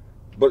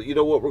 But you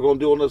know what we're going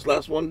to do on this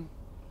last one?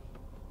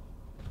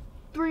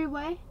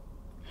 3-way.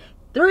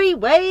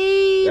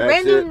 3-way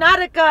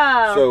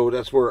Randonautica. So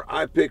that's where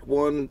I pick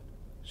one,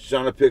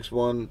 Shana picks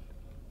one,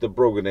 the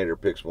Broganator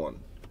picks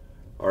one.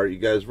 Are you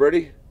guys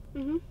ready?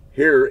 Mm-hmm.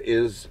 Here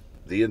is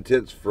the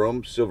intents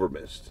from Silver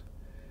Mist.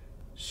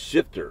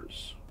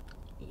 Shifters.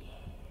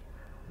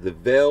 The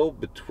veil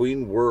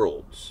between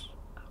worlds.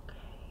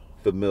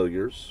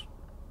 Familiars.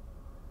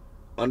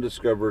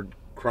 Undiscovered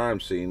crime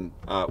scene.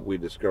 We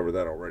discovered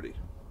that already.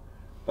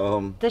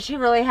 Does she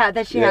really have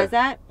that? She has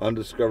that?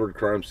 Undiscovered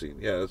crime scene.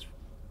 Yeah, that's.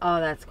 Oh,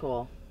 that's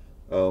cool.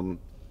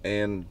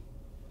 And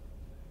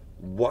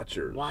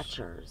Watchers.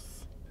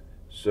 Watchers.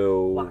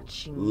 So,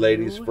 watching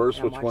ladies you,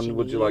 first, which one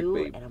would you like,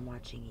 babe? And I'm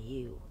watching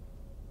you.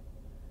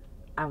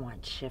 I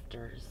want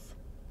shifters.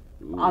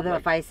 Ooh, Although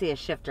like, if I see a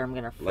shifter, I'm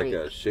gonna freak. Like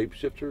a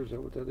shapeshifter? Is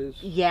that what that is?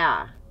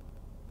 Yeah.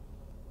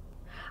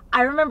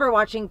 I remember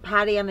watching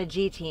Patty on the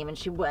G team, and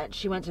she went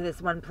to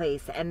this one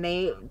place, and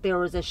there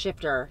was a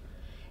shifter,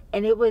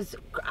 and it was,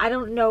 I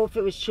don't know if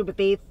it was true, but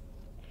they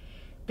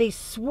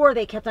swore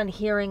they kept on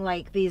hearing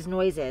like these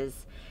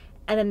noises,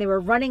 and then they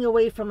were running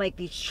away from like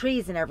these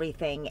trees and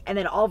everything, and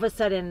then all of a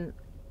sudden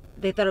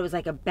they thought it was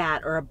like a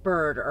bat or a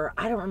bird, or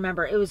I don't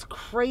remember. It was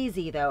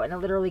crazy though, and it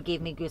literally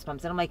gave me goosebumps,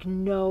 and I'm like,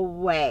 no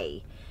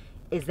way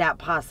is that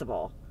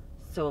possible.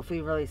 So if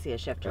we really see a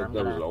shifter, that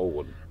was an old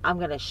one. I'm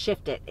gonna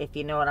shift it, if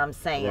you know what I'm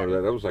saying.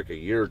 Oh, that was like a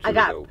year or 2 I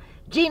got ago.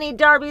 Jeannie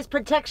Darby's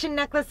protection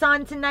necklace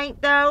on tonight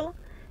though,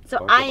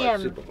 so I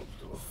am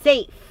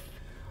safe.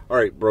 All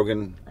right,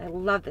 Brogan. I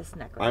love this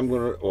necklace.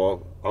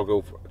 I'll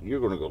go. You're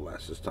gonna go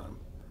last this time.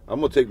 I'm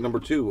gonna take number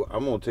 2.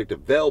 I'm gonna take the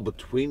veil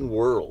between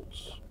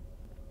worlds.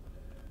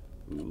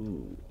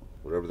 Ooh,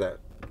 whatever that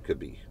could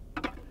be.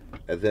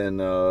 And then,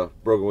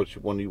 Brogan, which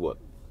one do you want?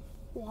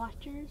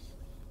 Watchers.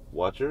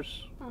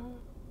 Watchers? Uh-huh.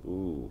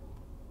 Ooh.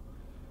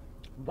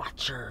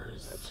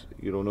 Watchers.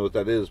 You don't know what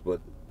that is,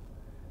 but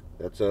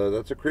that's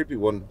a creepy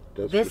one.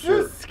 That's this for sure.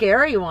 is a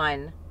scary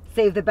one.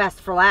 Save the best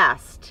for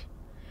last.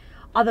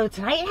 Although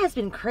tonight has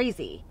been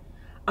crazy.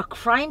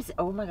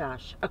 Oh my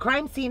gosh. A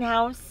crime scene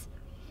house,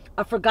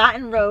 a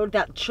forgotten road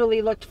that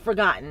truly looked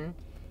forgotten,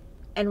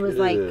 and was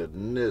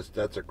Goodness,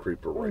 that's a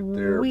creeper right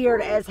there.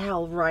 Weird bro. as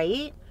hell,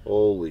 right?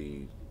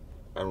 Holy,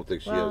 I don't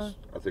think she Well,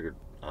 has.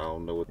 I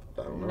don't know.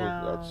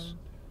 No.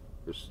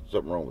 There's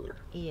something wrong with her.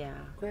 Yeah.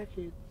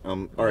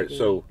 All right,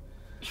 so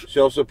she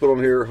also put on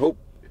here, hope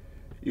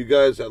you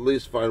guys at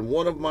least find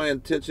one of my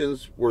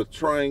intentions worth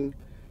trying.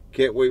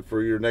 Can't wait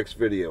for your next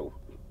video.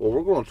 Well,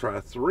 we're going to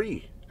try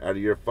 3, out of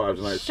your 5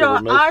 tonight.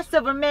 Sure are,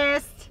 Silver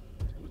Mist.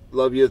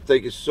 Love you.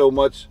 Thank you so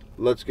much.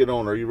 Let's get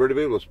on. Are you ready,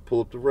 baby? Let's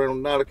pull up the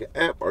Randonautica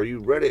app. Are you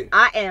ready?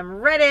 I am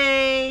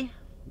ready.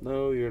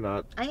 No, you're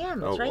not. I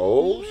am. It's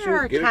right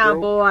here, shoot,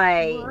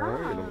 cowboy. All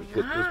right, let me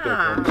put this back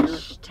on here.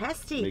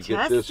 Testy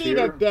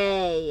here.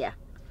 today.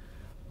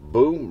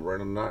 Boom.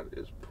 Randonautica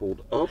is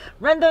pulled up.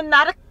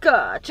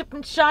 Randonautica, Chip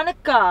and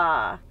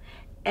Shana,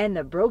 and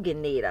the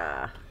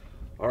Broganita.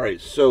 All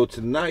right, so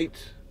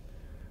tonight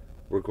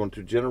we're going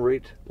to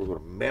generate, we're going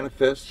to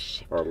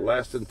manifest our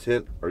last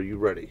intent. Are you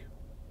ready?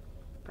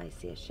 If I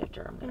see a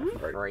shifter, I'm going to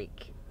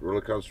freak.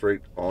 Really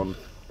concentrate on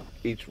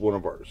each one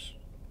of ours.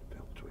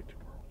 Between two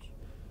worlds.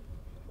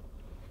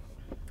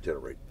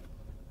 Generate.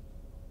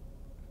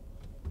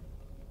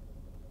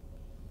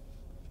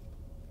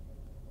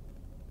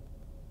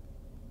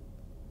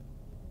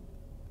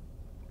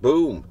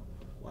 Boom.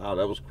 Wow,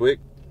 that was quick.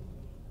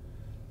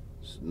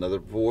 It's another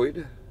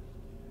void.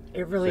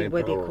 It really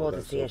would be cool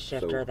to see a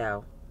shifter,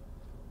 though.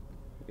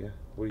 Yeah.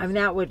 I mean,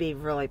 that would be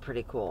really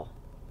pretty cool.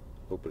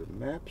 Open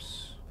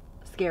maps.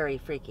 Scary,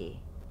 freaky.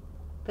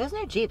 Those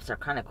new Jeeps are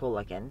kind of cool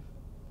looking.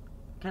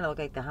 Kind of look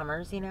like the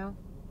Hummers, you know?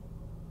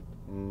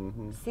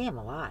 Mm-hmm. See them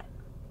a lot.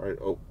 All right.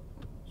 Oh,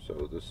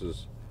 so this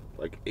is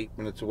like 8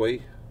 minutes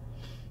away.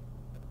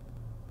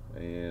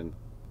 And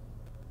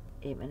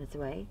 8 minutes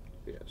away?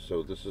 Yeah,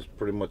 so this is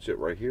pretty much it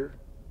right here.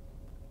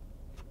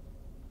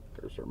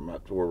 There's our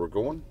map to where we're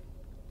going.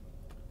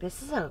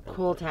 This is a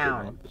cool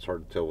town. It's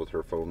hard to tell with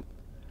her phone.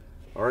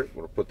 All right, I'm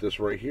going to put this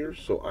right here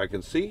so I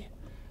can see.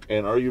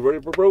 And are you ready,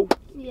 bro?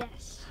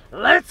 Yes.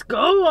 Let's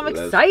go. I'm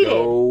excited. Let's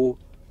go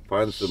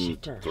find some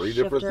shifter, three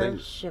different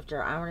things.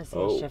 Shifter. I want to see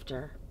a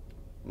shifter.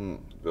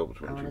 Go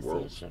between two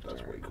worlds. See a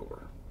That's way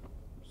cooler.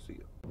 See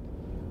ya.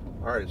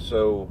 All right,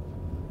 so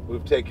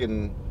we've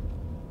taken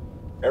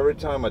every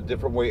time a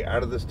different way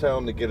out of this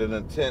town to get an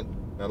intent.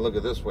 Now look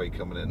at this way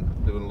coming in,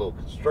 doing a little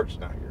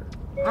construction out here.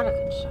 A lot of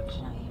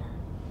construction out here.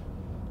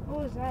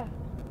 What was that?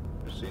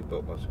 Your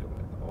seatbelt must have come in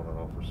on and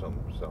off or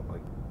something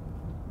like.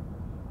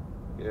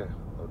 Yeah,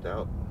 no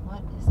doubt.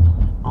 What is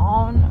going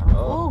on?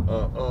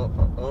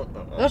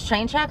 Those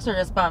train tracks are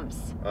just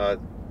bumps?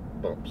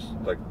 Bumps,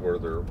 like where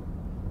they're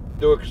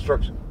doing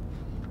construction.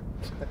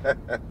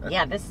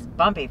 Yeah, this is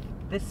bumpy.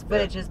 This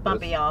footage is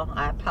bumpy, y'all.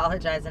 I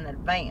apologize in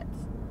advance.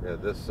 Yeah,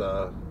 this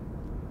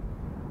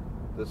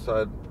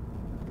side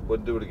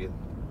wouldn't do it again.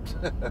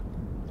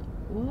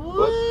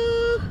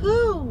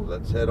 Woohoo!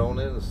 Let's head on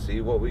in and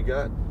see what we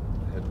got.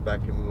 Head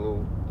back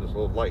in this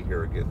little light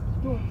here again.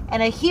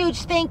 And a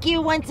huge thank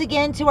you once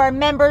again to our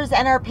members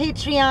and our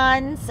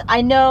Patreons.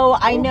 I know,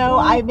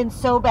 I've been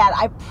so bad.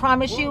 I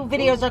promise you,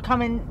 videos are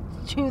coming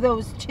to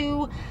those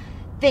two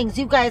things.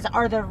 You guys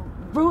are the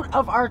root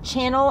of our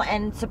channel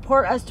and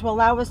support us to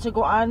allow us to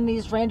go on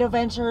these rando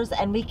ventures,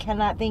 and we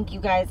cannot thank you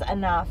guys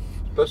enough.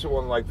 Especially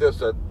one like this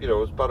that, you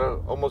know, is about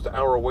almost an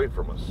hour away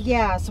from us.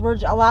 Yeah, so we're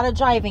a lot of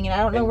driving, and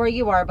I don't know where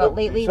you are, but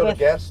lately so with the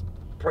gas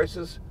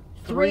prices,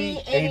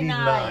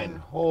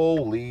 $3.89.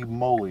 Holy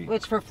moly!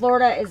 Which for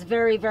Florida is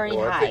very, very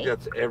high. I think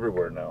that's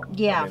everywhere now.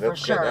 Yeah, for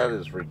sure. That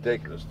is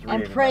ridiculous.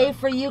 And pray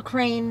for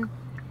Ukraine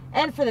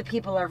and for the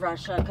people of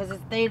Russia, because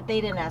they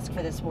didn't ask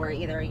for this war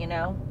either, you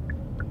know.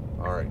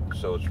 All right,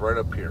 so it's right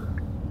up here.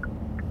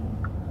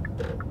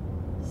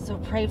 So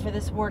pray for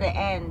this war to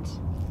end.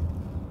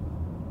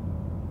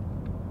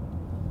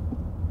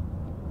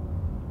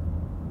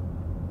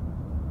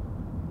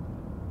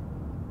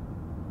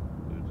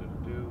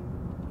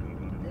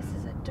 This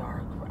is a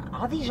dark.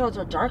 All these roads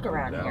are dark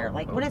around here.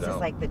 Like, what is this?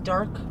 Like the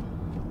darkness?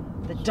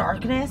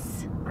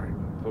 All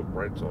right, put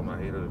brights on. I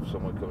hate it if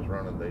someone comes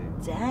around and they.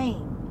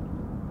 Dang.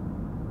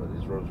 But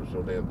these roads are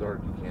so damn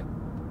dark, you can't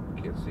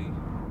see.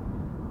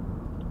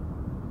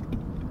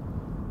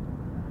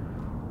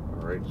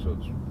 All right, so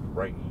it's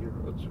right here.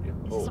 Is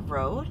this a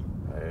road?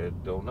 I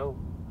don't know.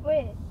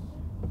 Wait.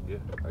 Yeah,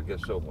 I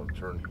guess so. I'm gonna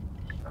turn.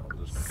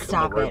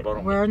 Stop it.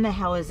 Where in the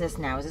hell is this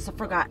now? Is this a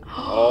forgot?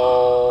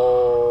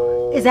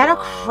 Oh. Is that a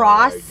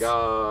cross? Oh my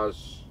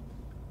gosh.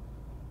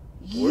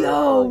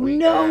 Yo,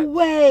 no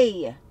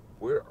way.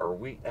 Where are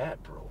we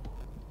at, bro?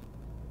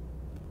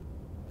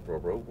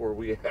 Bro, where are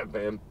we at,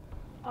 man?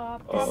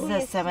 This is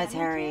a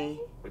cemetery.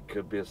 It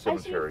could be a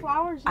cemetery. I see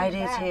flowers. I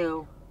do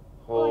too.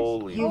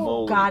 Holy moly.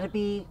 You've got to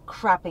be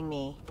crapping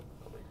me.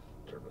 Let me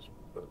turn this.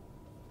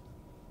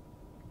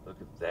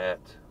 Look at that.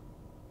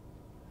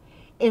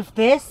 If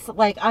this,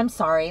 like, I'm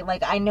sorry,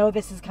 like, I know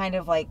this is kind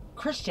of like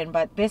Christian,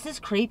 but this is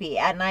creepy.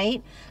 At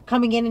night,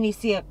 coming in and you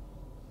see a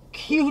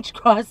huge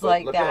cross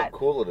like look that. Look how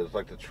cool it is.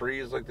 Like the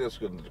trees like this.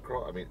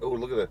 I mean, oh,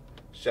 look at the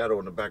shadow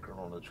in the background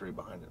on the tree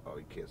behind it. Oh,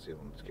 you can't see it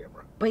on this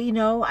camera. But you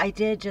know, I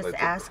did just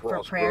like ask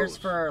for prayers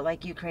for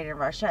like Ukraine and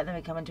Russia, and then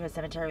we come into a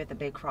cemetery with a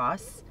big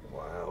cross.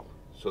 Wow.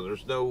 So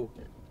there's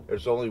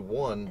only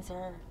one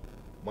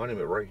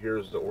monument right here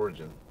is the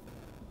origin.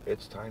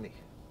 It's tiny.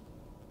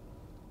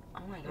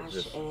 Oh my gosh,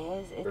 it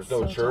is. There's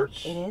no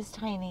church. It is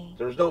tiny.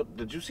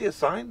 Did you see a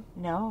sign?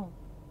 No.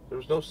 There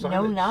was no sign.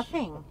 No,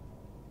 nothing.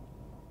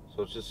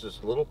 So it's just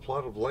this little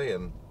plot of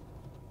land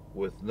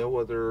with no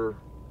other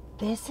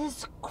This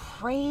is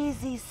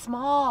crazy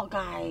small,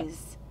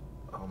 guys.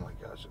 Oh my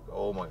gosh.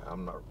 Oh my,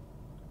 I'm not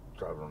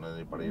driving on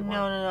anybody.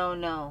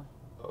 No.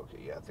 Okay,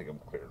 yeah, I think I'm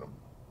clearing them.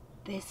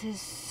 This is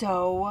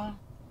so...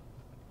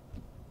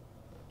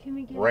 Can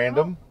we get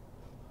random?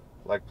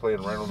 Like playing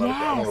Randonautica?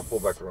 Yes. I'm going to pull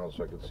back around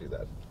so I can see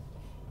that.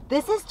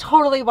 This is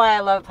totally why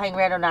I love playing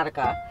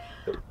Randonautica.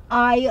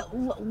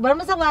 When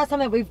was the last time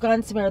that we've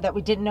gone somewhere that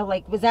we didn't know,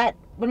 like, was that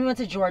when we went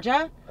to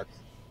Georgia?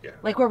 Yeah.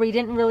 Like where we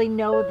didn't really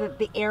know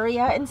the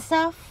area and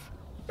stuff?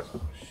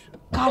 Oh,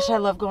 shit. Gosh, I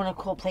love going to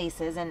cool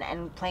places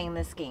and playing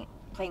this game.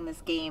 Playing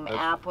this game,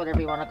 app,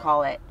 whatever you want to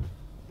call it.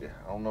 Yeah,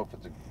 I don't know if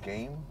it's a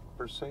game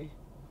per se,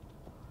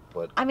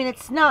 but... I mean,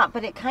 it's not,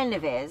 but it kind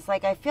of is.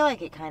 Like, I feel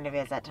like it kind of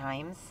is at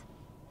times.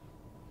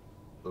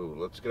 Ooh,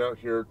 let's get out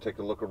here, take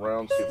a look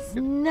around. See This is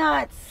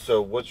nuts.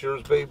 So, what's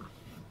yours, babe?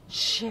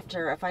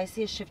 Shifter. If I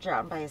see a shifter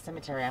out by a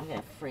cemetery, I'm going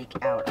to freak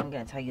out. I'm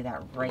going to tell you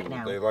that right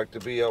now. They like to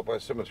be out by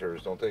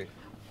cemeteries, don't they?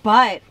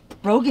 But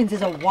Brogan's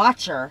is a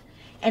watcher.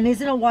 And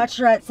isn't a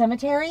watcher at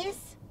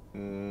cemeteries?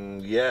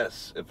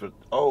 Yes. If it,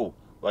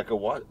 like the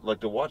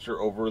watcher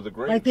over the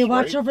graves. Like they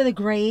watch right? over the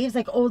graves,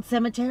 like old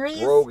cemeteries?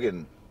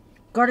 Brogan.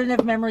 Garden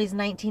of Memories,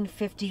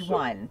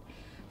 1951.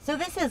 So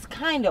this is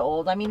kind of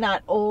old. I mean,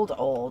 not old.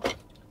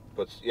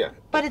 But yeah.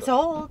 But it's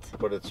old.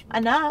 But it's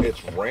enough.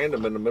 It's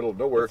random in the middle of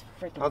nowhere. It's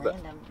freaking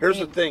random. Here's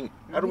the thing.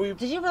 How do we...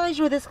 Did you realize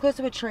you were this close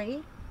to a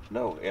tree?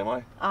 No, am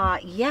I?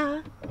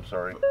 Yeah. I'm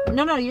sorry.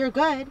 No, you're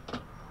good.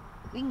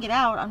 We can get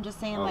out. I'm just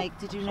saying, Oh, like,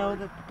 did you know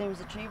that there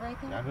was a tree right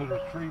there? Yeah, I know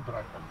there's a tree,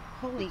 but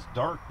Holy it's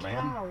dark, man.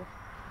 cow.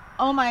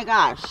 Oh my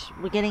gosh.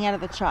 We're getting out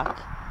of the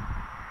truck.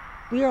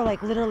 We are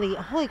like literally,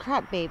 holy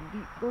crap, babe.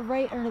 We're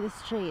right under this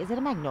tree. Is it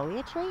a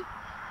magnolia tree?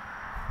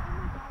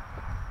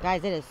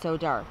 Guys, it is so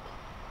dark.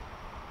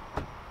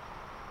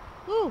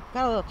 Ooh,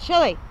 got a little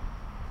chilly.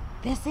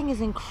 This thing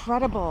is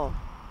incredible.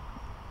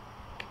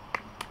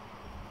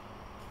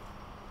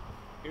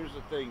 Here's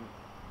the thing.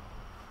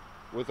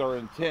 With our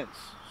intents,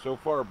 so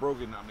far,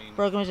 Brogan, I mean...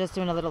 Brogan was just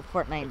doing a little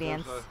Fortnite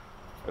dance.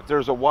 If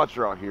there's a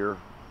watcher out here,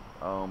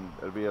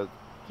 it'd be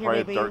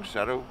probably a dark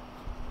shadow.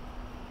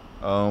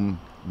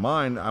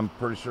 Mine, I'm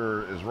pretty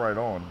sure, is right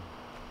on.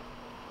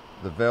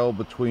 The veil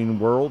between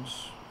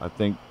worlds. I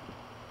think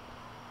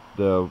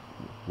the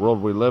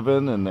world we live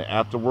in and the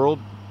afterworld.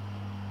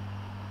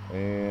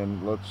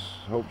 And let's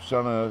hope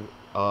Shana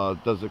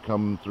doesn't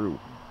come through.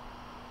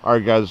 All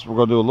right, guys, we're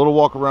going to do a little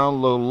walk around, a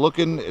little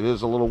looking. It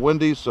is a little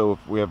windy, so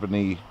if we have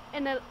any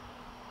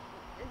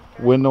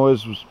wind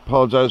noise, we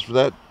apologize for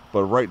that.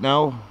 But right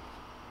now,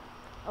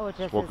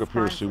 let's walk up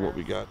here and see what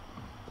we got.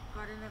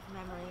 Garden of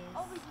Memories.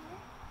 over here?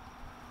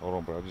 Hold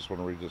on, but I just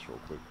want to read this real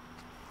quick.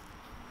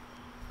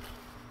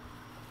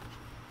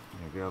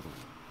 Yeah, get out of the...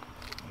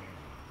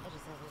 It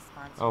just says the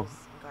sponsors. Oh,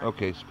 Garden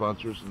okay, of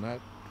sponsors Memories. and that.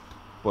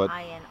 But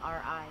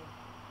INRI.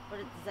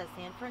 Does that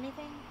stand for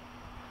anything?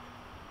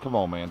 come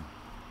on, man.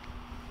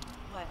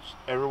 What?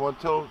 Everyone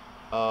tell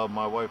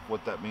my wife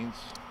what that means.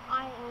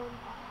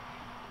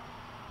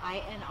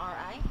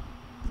 INRI?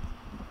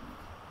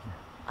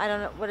 I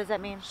don't know. What does that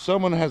mean?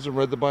 Someone hasn't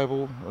read the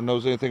Bible or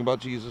knows anything about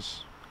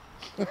Jesus.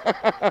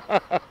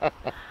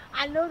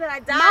 I know that I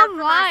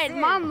died.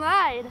 Mom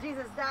lied.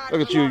 Jesus died.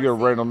 Look at you, you're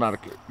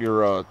Randonautica.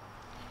 You're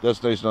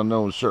Destination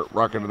Unknown shirt,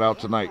 rocking it out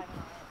tonight.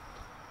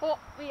 Well,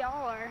 we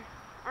all are,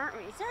 aren't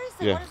we?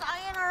 Seriously, Yeah. what does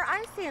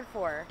INRI stand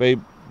for?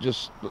 Babe,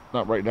 just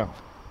not right now.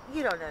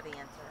 You don't know the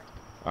answer.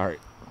 All right.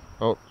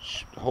 Oh,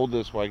 hold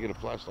this while I get a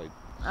flashlight.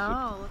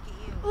 Oh, look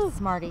at you. Ooh.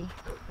 Smarty.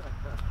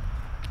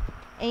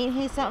 Ain't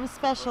he something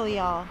special,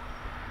 y'all?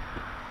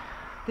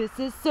 This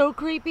is so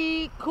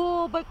creepy.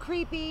 Cool, but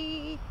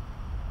creepy.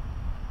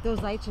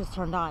 Those lights just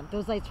turned on.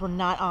 Those lights were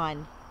not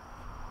on.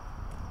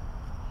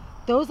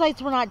 Those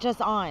lights were not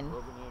just on.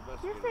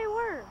 Yes, they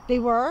were. They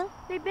were?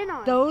 They've been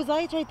on. Those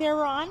lights right there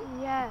were on?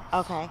 Yes.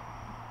 Okay. All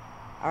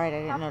right, I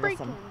didn't Stop notice freaking.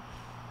 them.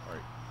 All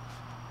right.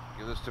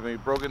 Give this to me,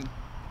 Brogan.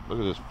 Look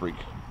at this freak.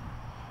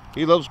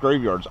 He loves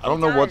graveyards. I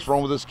don't know what's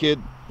wrong with this kid.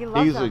 He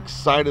loves He's them.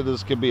 excited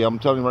as can be. I'm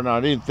telling you right now,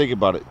 I didn't think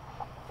about it.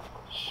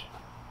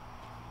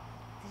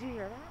 Did you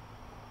hear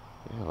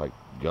that? Yeah, like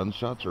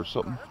gunshots or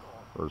something.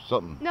 Or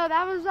something. No,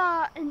 that was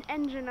an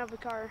engine of a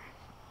car.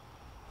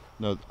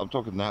 No, I'm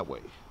talking that way.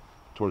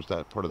 Towards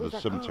that part of What the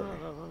was that? cemetery.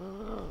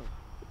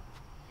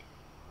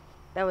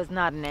 That was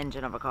not an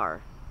engine of a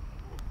car.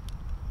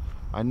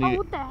 I need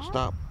what the heck?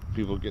 Stop.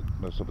 People get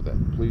messed up with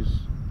that. Please.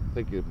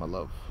 Thank you, my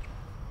love.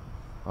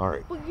 All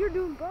right. Well, you're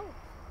doing both.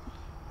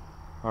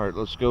 All right,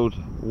 let's go to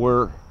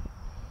where.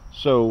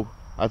 So,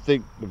 I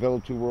think the Veil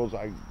of Two Worlds,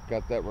 I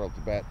got that right off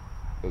the bat.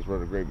 Is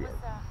right a graveyard.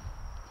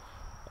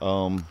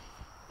 What's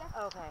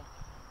that? Okay.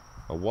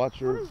 A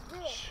watcher. What is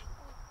this?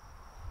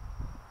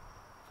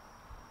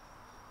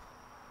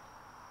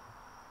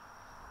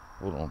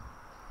 Hold on.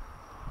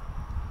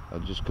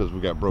 Just because we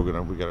got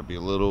broken, we got to be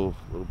a little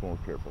more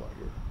careful out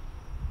here.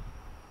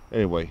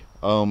 Anyway,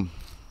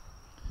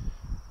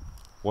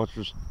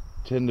 watchers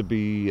tend to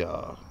be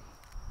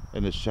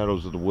in the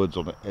shadows of the woods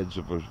on the edge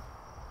of a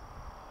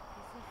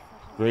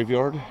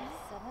graveyard,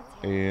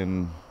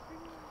 and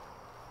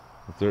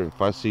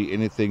If I see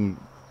anything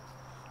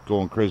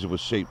going crazy with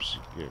shapes,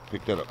 here,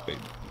 pick that up, babe.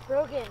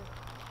 Brogan,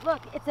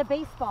 look, it's a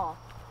baseball.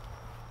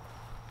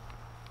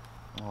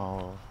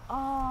 Oh.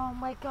 Oh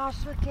my gosh,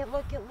 look it.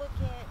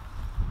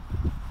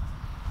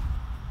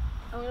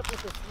 I'm gonna put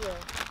this here.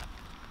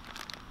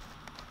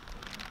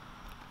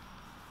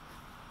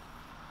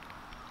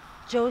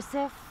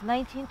 Joseph,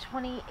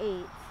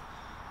 1928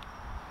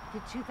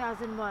 to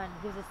 2001.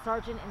 He was a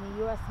sergeant in the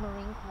U.S.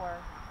 Marine Corps.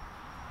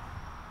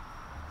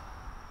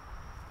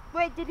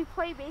 Wait, did he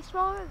play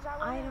baseball? Is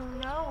that I don't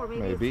know, or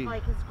maybe Maybe. it's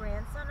like his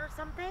grandson or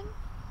something.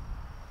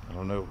 I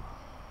don't know.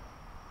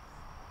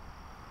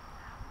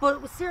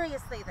 But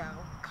seriously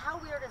though, how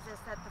weird is this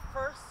that the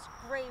first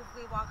grave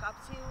we walk up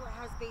to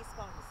has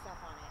baseball and stuff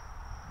on it?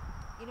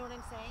 You know what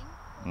I'm saying?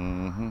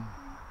 Mm-hmm.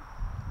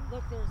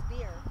 Look, there's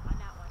beer on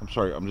that one. I'm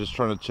sorry, I'm just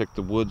trying to check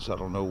the woods. I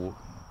don't know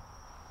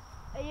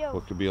Hey, yo,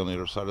 what could be on the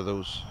other side of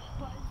those.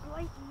 Buzz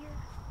Lightyear.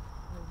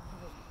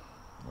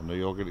 I know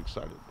y'all get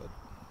excited, but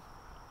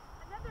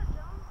Another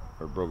Jones.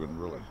 they're broken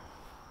really.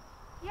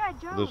 Yeah,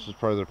 Jones. This is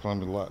probably their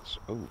climbing lots.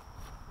 Oh,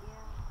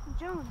 Yeah,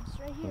 Jones,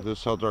 right here. this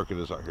is how dark it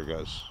is out here,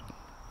 guys.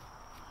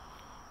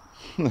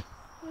 What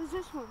is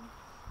this one?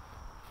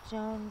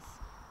 Jones.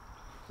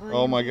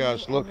 Oh my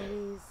gosh, look.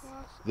 Louise.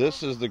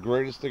 This is the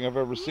greatest thing I've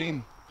ever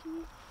seen. Can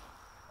you...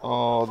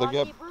 Oh, they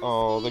got. Lucky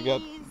Oh, they got.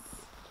 Brewskis.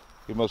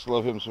 You must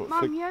love him so.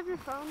 Mom, you have your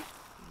phone?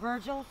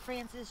 Virgil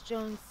Francis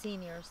Jones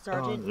Sr., Oh,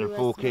 Sergeant they're U.S.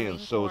 full Marine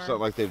cans, so it's Corps.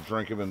 not like they've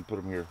drank them and put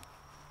them here.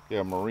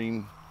 Yeah,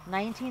 Marine.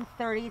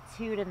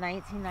 1932 to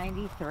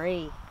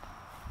 1993.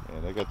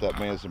 And they got that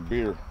man some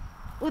beer.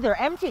 Ooh, they're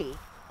empty.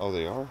 Oh,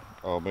 they are?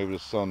 Oh, maybe the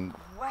sun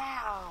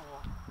Wow.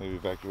 maybe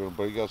vacuumed.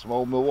 But you got some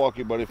old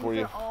Milwaukee, buddy, for These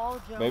you. are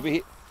all Jones.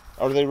 Maybe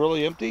are they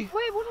really empty?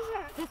 Wait, what is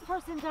that? This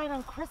person died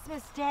on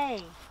Christmas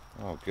Day.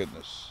 Oh,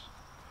 goodness.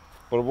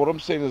 But what I'm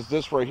saying is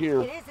this right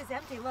here, It is. It's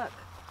empty. Look.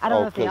 I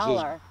don't know if they 'cause all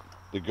his- are.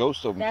 the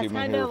ghost of him That's came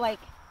in kind here. of like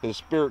His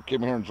spirit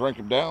came here and drank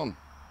him down.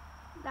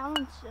 That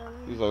one's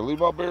He's like, leave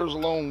my bears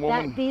alone,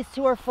 woman. that. These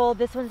two are full.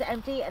 This one's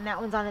empty, and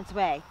that one's on its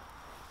way.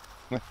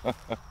 How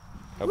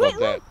about Wait,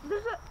 that?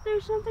 look,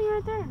 there's something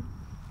right there.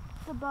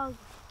 The bug.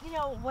 You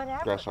know,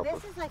 whatever. Grasshopper.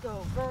 This is like a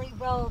very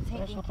well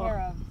taken Grasshopper. care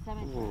of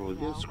cemetery. Oh,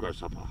 now. yes,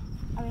 grasshopper.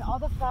 I mean, all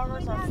the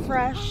flowers Oh my are God,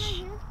 fresh.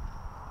 there's one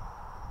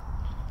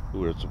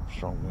Ooh, it's a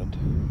strong wind.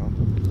 right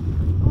here.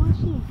 Oh, I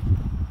see.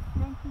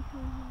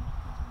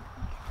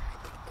 1920.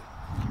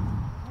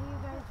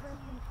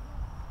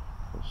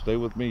 Stay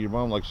with me. Your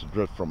mom likes to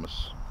drift from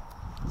us.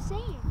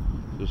 Same.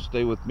 Just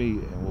stay with me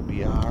and we'll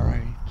be all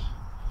right.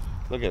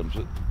 Look at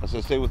him. I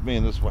said, stay with me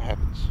and this is what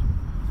happens.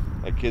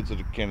 Like kids at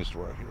a candy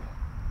store out here.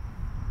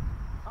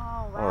 Oh,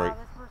 wow. All right.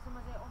 This person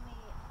was the only.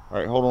 All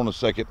right, hold on a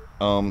second.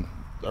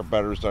 Our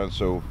battery's dying,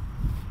 so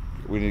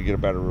we need to get a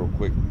battery real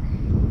quick.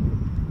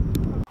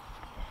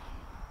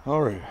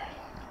 All right.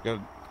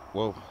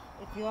 Well,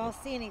 If you all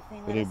see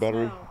anything, we let need us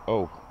battery. know.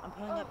 Oh, I'm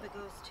pulling up the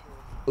ghost tube.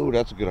 oh,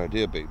 that's a good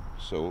idea, babe.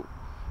 So,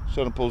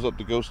 Shana pulls up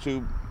the ghost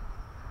tube.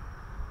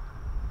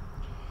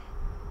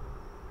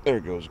 There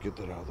it goes. Get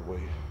that out of the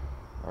way.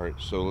 All right,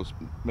 so let's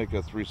make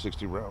a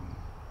 360 round.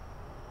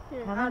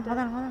 Here, Hold I'll on, do hold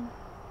it. on, hold on.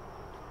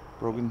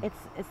 Brogan.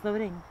 It's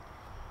loading.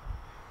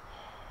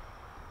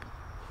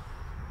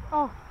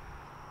 Oh,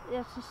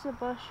 yeah, it's just a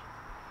bush.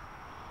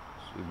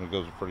 So when it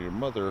goes in front of your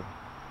mother,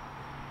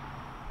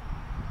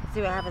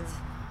 See what happens.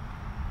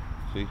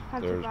 see,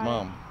 That's there's about it.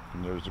 mom,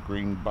 and there's the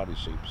green body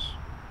shapes.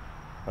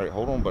 All right,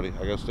 hold on, buddy.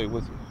 I gotta stay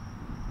with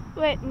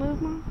you. Wait,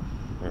 move, Mom.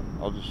 Here,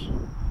 I'll just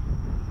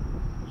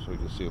so you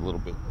can see a little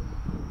bit.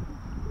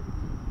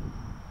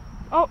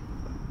 Oh,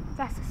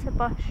 that's just a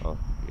bush. Oh,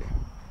 yeah.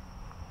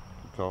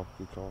 Good call.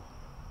 Good call.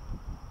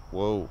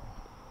 Whoa.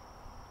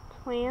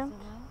 Plant.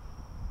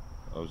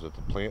 Oh, is that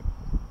the plant?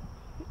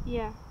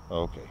 Yeah.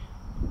 Oh, okay.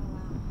 Oh,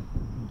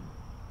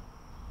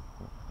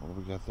 wow. What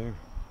do we got there?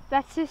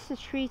 That's just the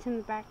trees in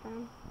the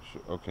background.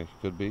 Okay,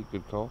 could be.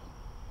 Good call.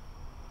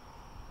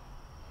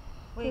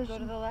 Wait, go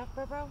to the left,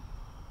 bro.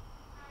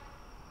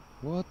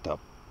 What the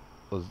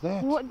was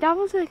that? What? That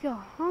was like a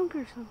hunk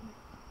or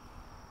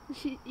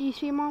something. You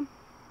see, Mom?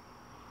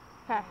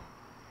 Okay.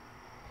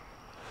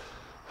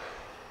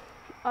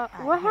 What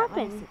Here, let me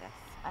happened? see this.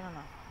 I don't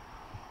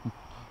know.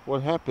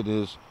 What happened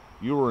is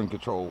you were in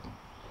control.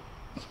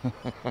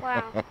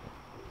 Wow.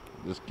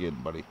 Just kidding,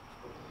 buddy.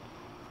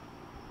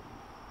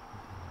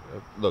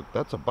 Look,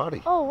 that's a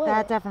body. Oh, wait.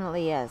 That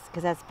definitely is,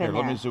 because that's been Here,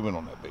 there. let me zoom in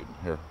on that, baby.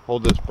 Here,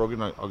 hold this,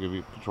 Brogan. I'll give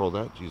you control of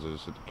that. Jesus,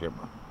 just hit the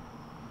camera.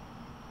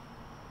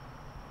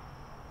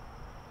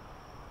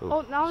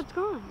 Oh, now it's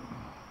gone.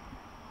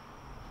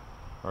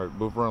 All right,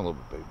 move around a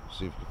little bit, baby.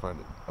 See if you can find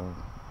it.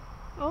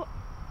 Oh,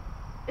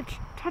 it's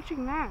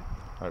touching that.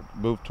 All right,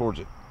 move towards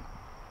it.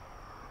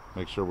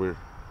 Make sure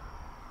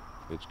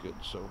it's good.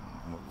 So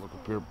I'm gonna look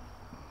up here.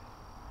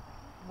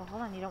 Well,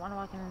 hold on. You don't want to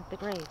walk in the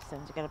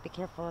gravestones. You got to be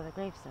careful of the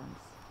gravestones.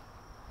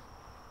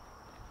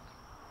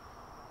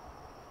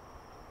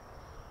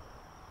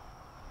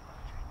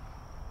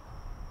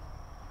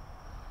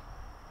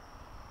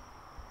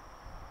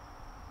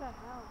 What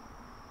the hell?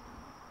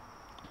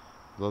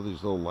 Love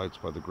these little lights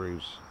by the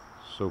graves.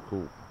 So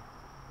cool.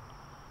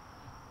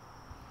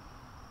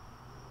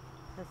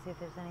 Let's see if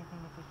there's anything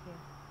over here.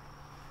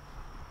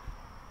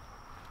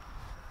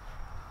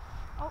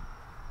 Oh.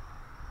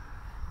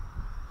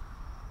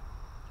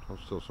 Oh,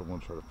 still someone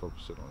try to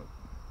focus in on it.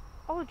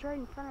 Oh, it's right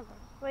in front of us.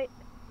 Wait.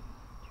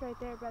 It's right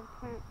there by the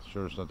plants.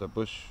 Sure it's not that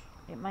bush?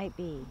 It might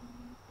be.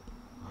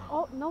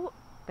 Oh, no.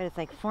 But it's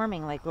like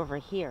forming like over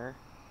here.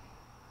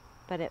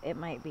 But it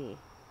might be.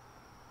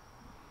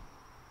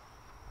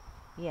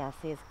 Yeah,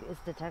 see, it's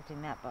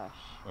detecting that bush.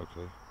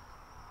 Okay.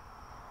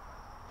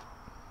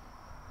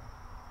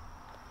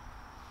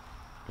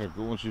 Here,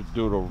 go once you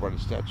do it over by the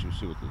statue,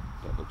 see what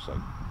that looks like.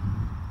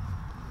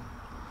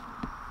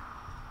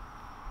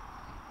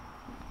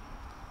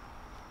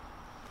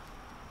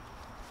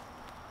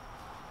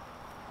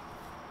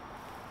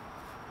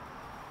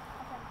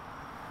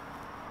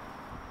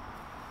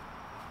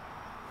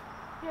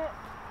 Yeah.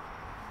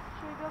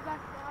 Should we go back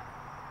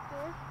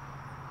there?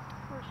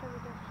 Or should we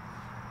just...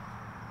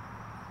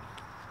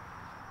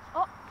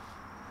 Oh!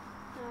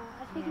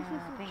 I think it's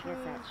just some trees. I think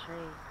it's that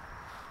tree.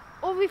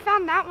 Oh, we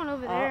found that one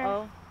over there.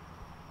 Oh.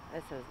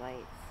 That's those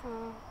lights.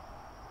 Oh.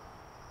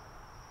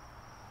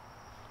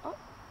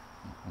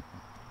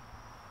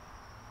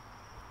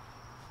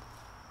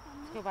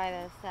 Let's go by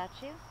the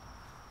statue.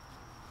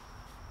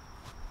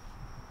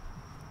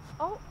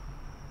 Oh.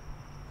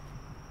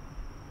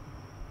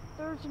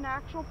 There's an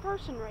actual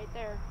person right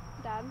there,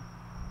 Dad.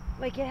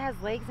 Like it has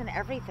legs and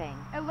everything.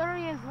 It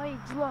literally has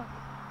legs, look.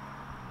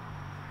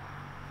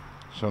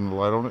 Shine the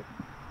light on it.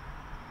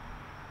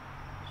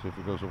 See if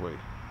it goes away.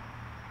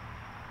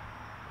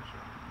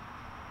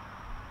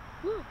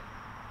 Look.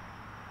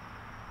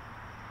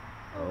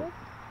 Oh.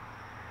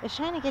 It's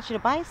trying to get you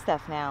to buy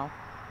stuff now.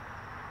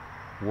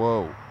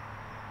 Whoa.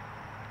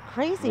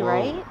 Crazy, Whoa.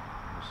 right?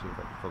 Let's see if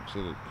I can focus it.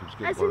 It keeps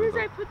getting As soon as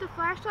blurry, I put the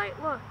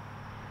flashlight, look.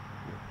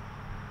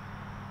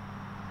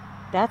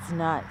 That's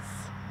nuts.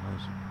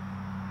 Nice.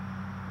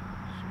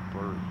 So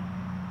blurry.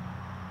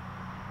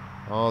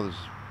 Oh, this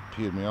is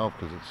peeing me off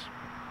because it's...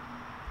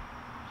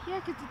 Yeah,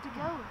 because it's a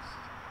ghost.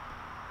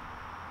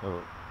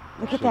 Oh,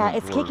 Look at that.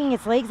 It's kicking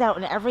its legs out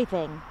and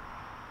everything.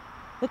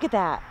 Look at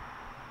that.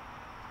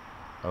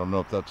 I don't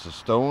know if that's a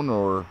stone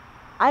or...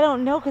 I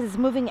don't know because it's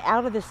moving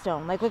out of the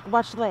stone. Like, look,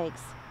 watch the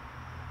legs.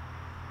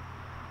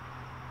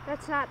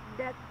 That's not,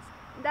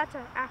 that's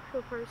an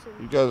actual person.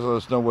 You guys let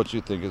us know what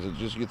you think. Is it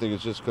just, you think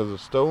it's just because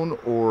of stone,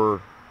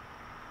 or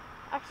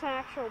That's an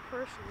actual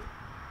person.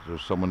 is there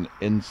someone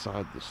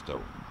inside the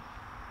stone?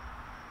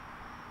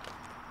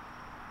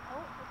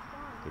 Oh, it's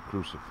gone. The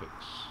crucifix.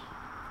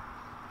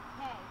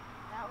 Hey,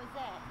 that was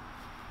it.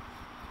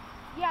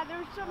 Yeah, there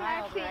was someone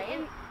Wild, actually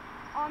right?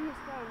 on the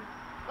stone.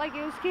 Like,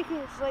 it was kicking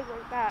its leg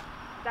like that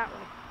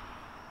way.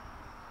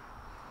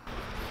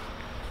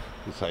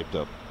 He's hyped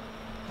up.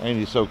 And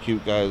he's so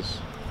cute, guys.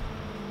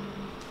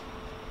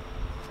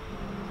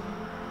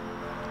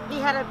 We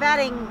had a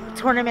batting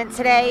tournament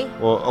today.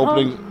 Well,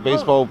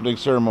 baseball opening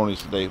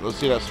ceremonies today. Let's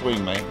see that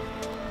swing, man.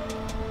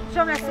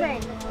 Show me that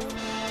swing.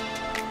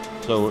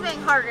 So,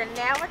 Swing harder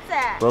now. What's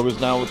that? Bro is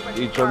now with,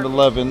 he turned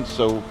 11,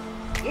 so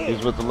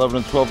he's with 11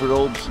 and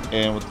 12-year-olds,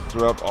 and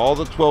throughout all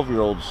the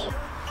 12-year-olds,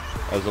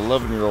 as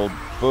 11-year-old,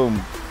 boom,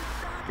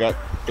 got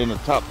in the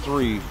top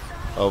 3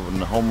 of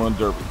the home run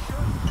derby.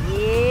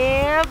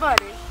 Yeah,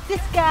 buddy.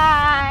 This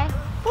guy.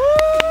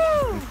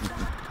 Woo!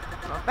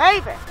 My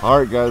baby. All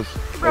right, guys.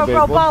 Bro, hey,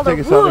 bro, babe, let's ball take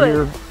of us out of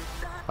wood. here.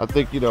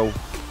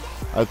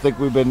 I think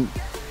we've been,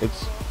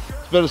 it's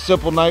been a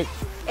simple night.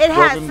 It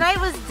has. Brogan, Tonight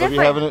was hope different.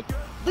 you having it?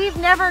 We've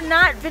never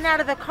not been out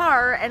of the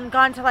car and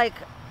gone to like,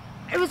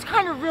 it was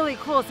kind of really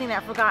cool seeing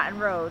that Forgotten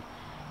Road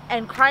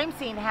and crime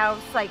scene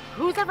house. Like,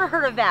 who's ever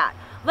heard of that?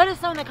 Let us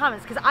know in the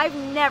comments, because I've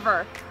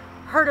never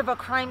heard of a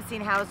crime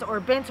scene house or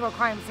been to a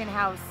crime scene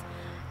house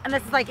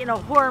unless it's like in a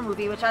horror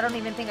movie, which I don't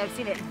even think I've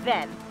seen it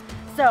then.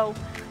 So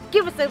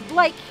give us a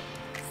like,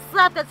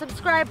 slap that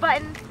subscribe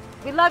button.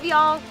 We love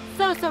y'all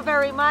so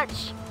very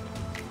much.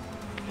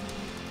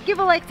 Give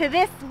a like to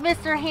this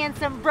Mr.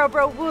 Handsome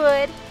Bro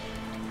Wood.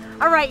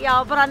 All right,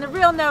 y'all, but on the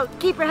real note,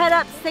 keep your head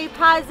up, stay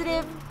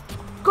positive,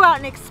 go out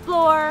and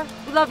explore.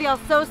 We love y'all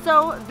so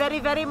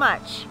very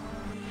much.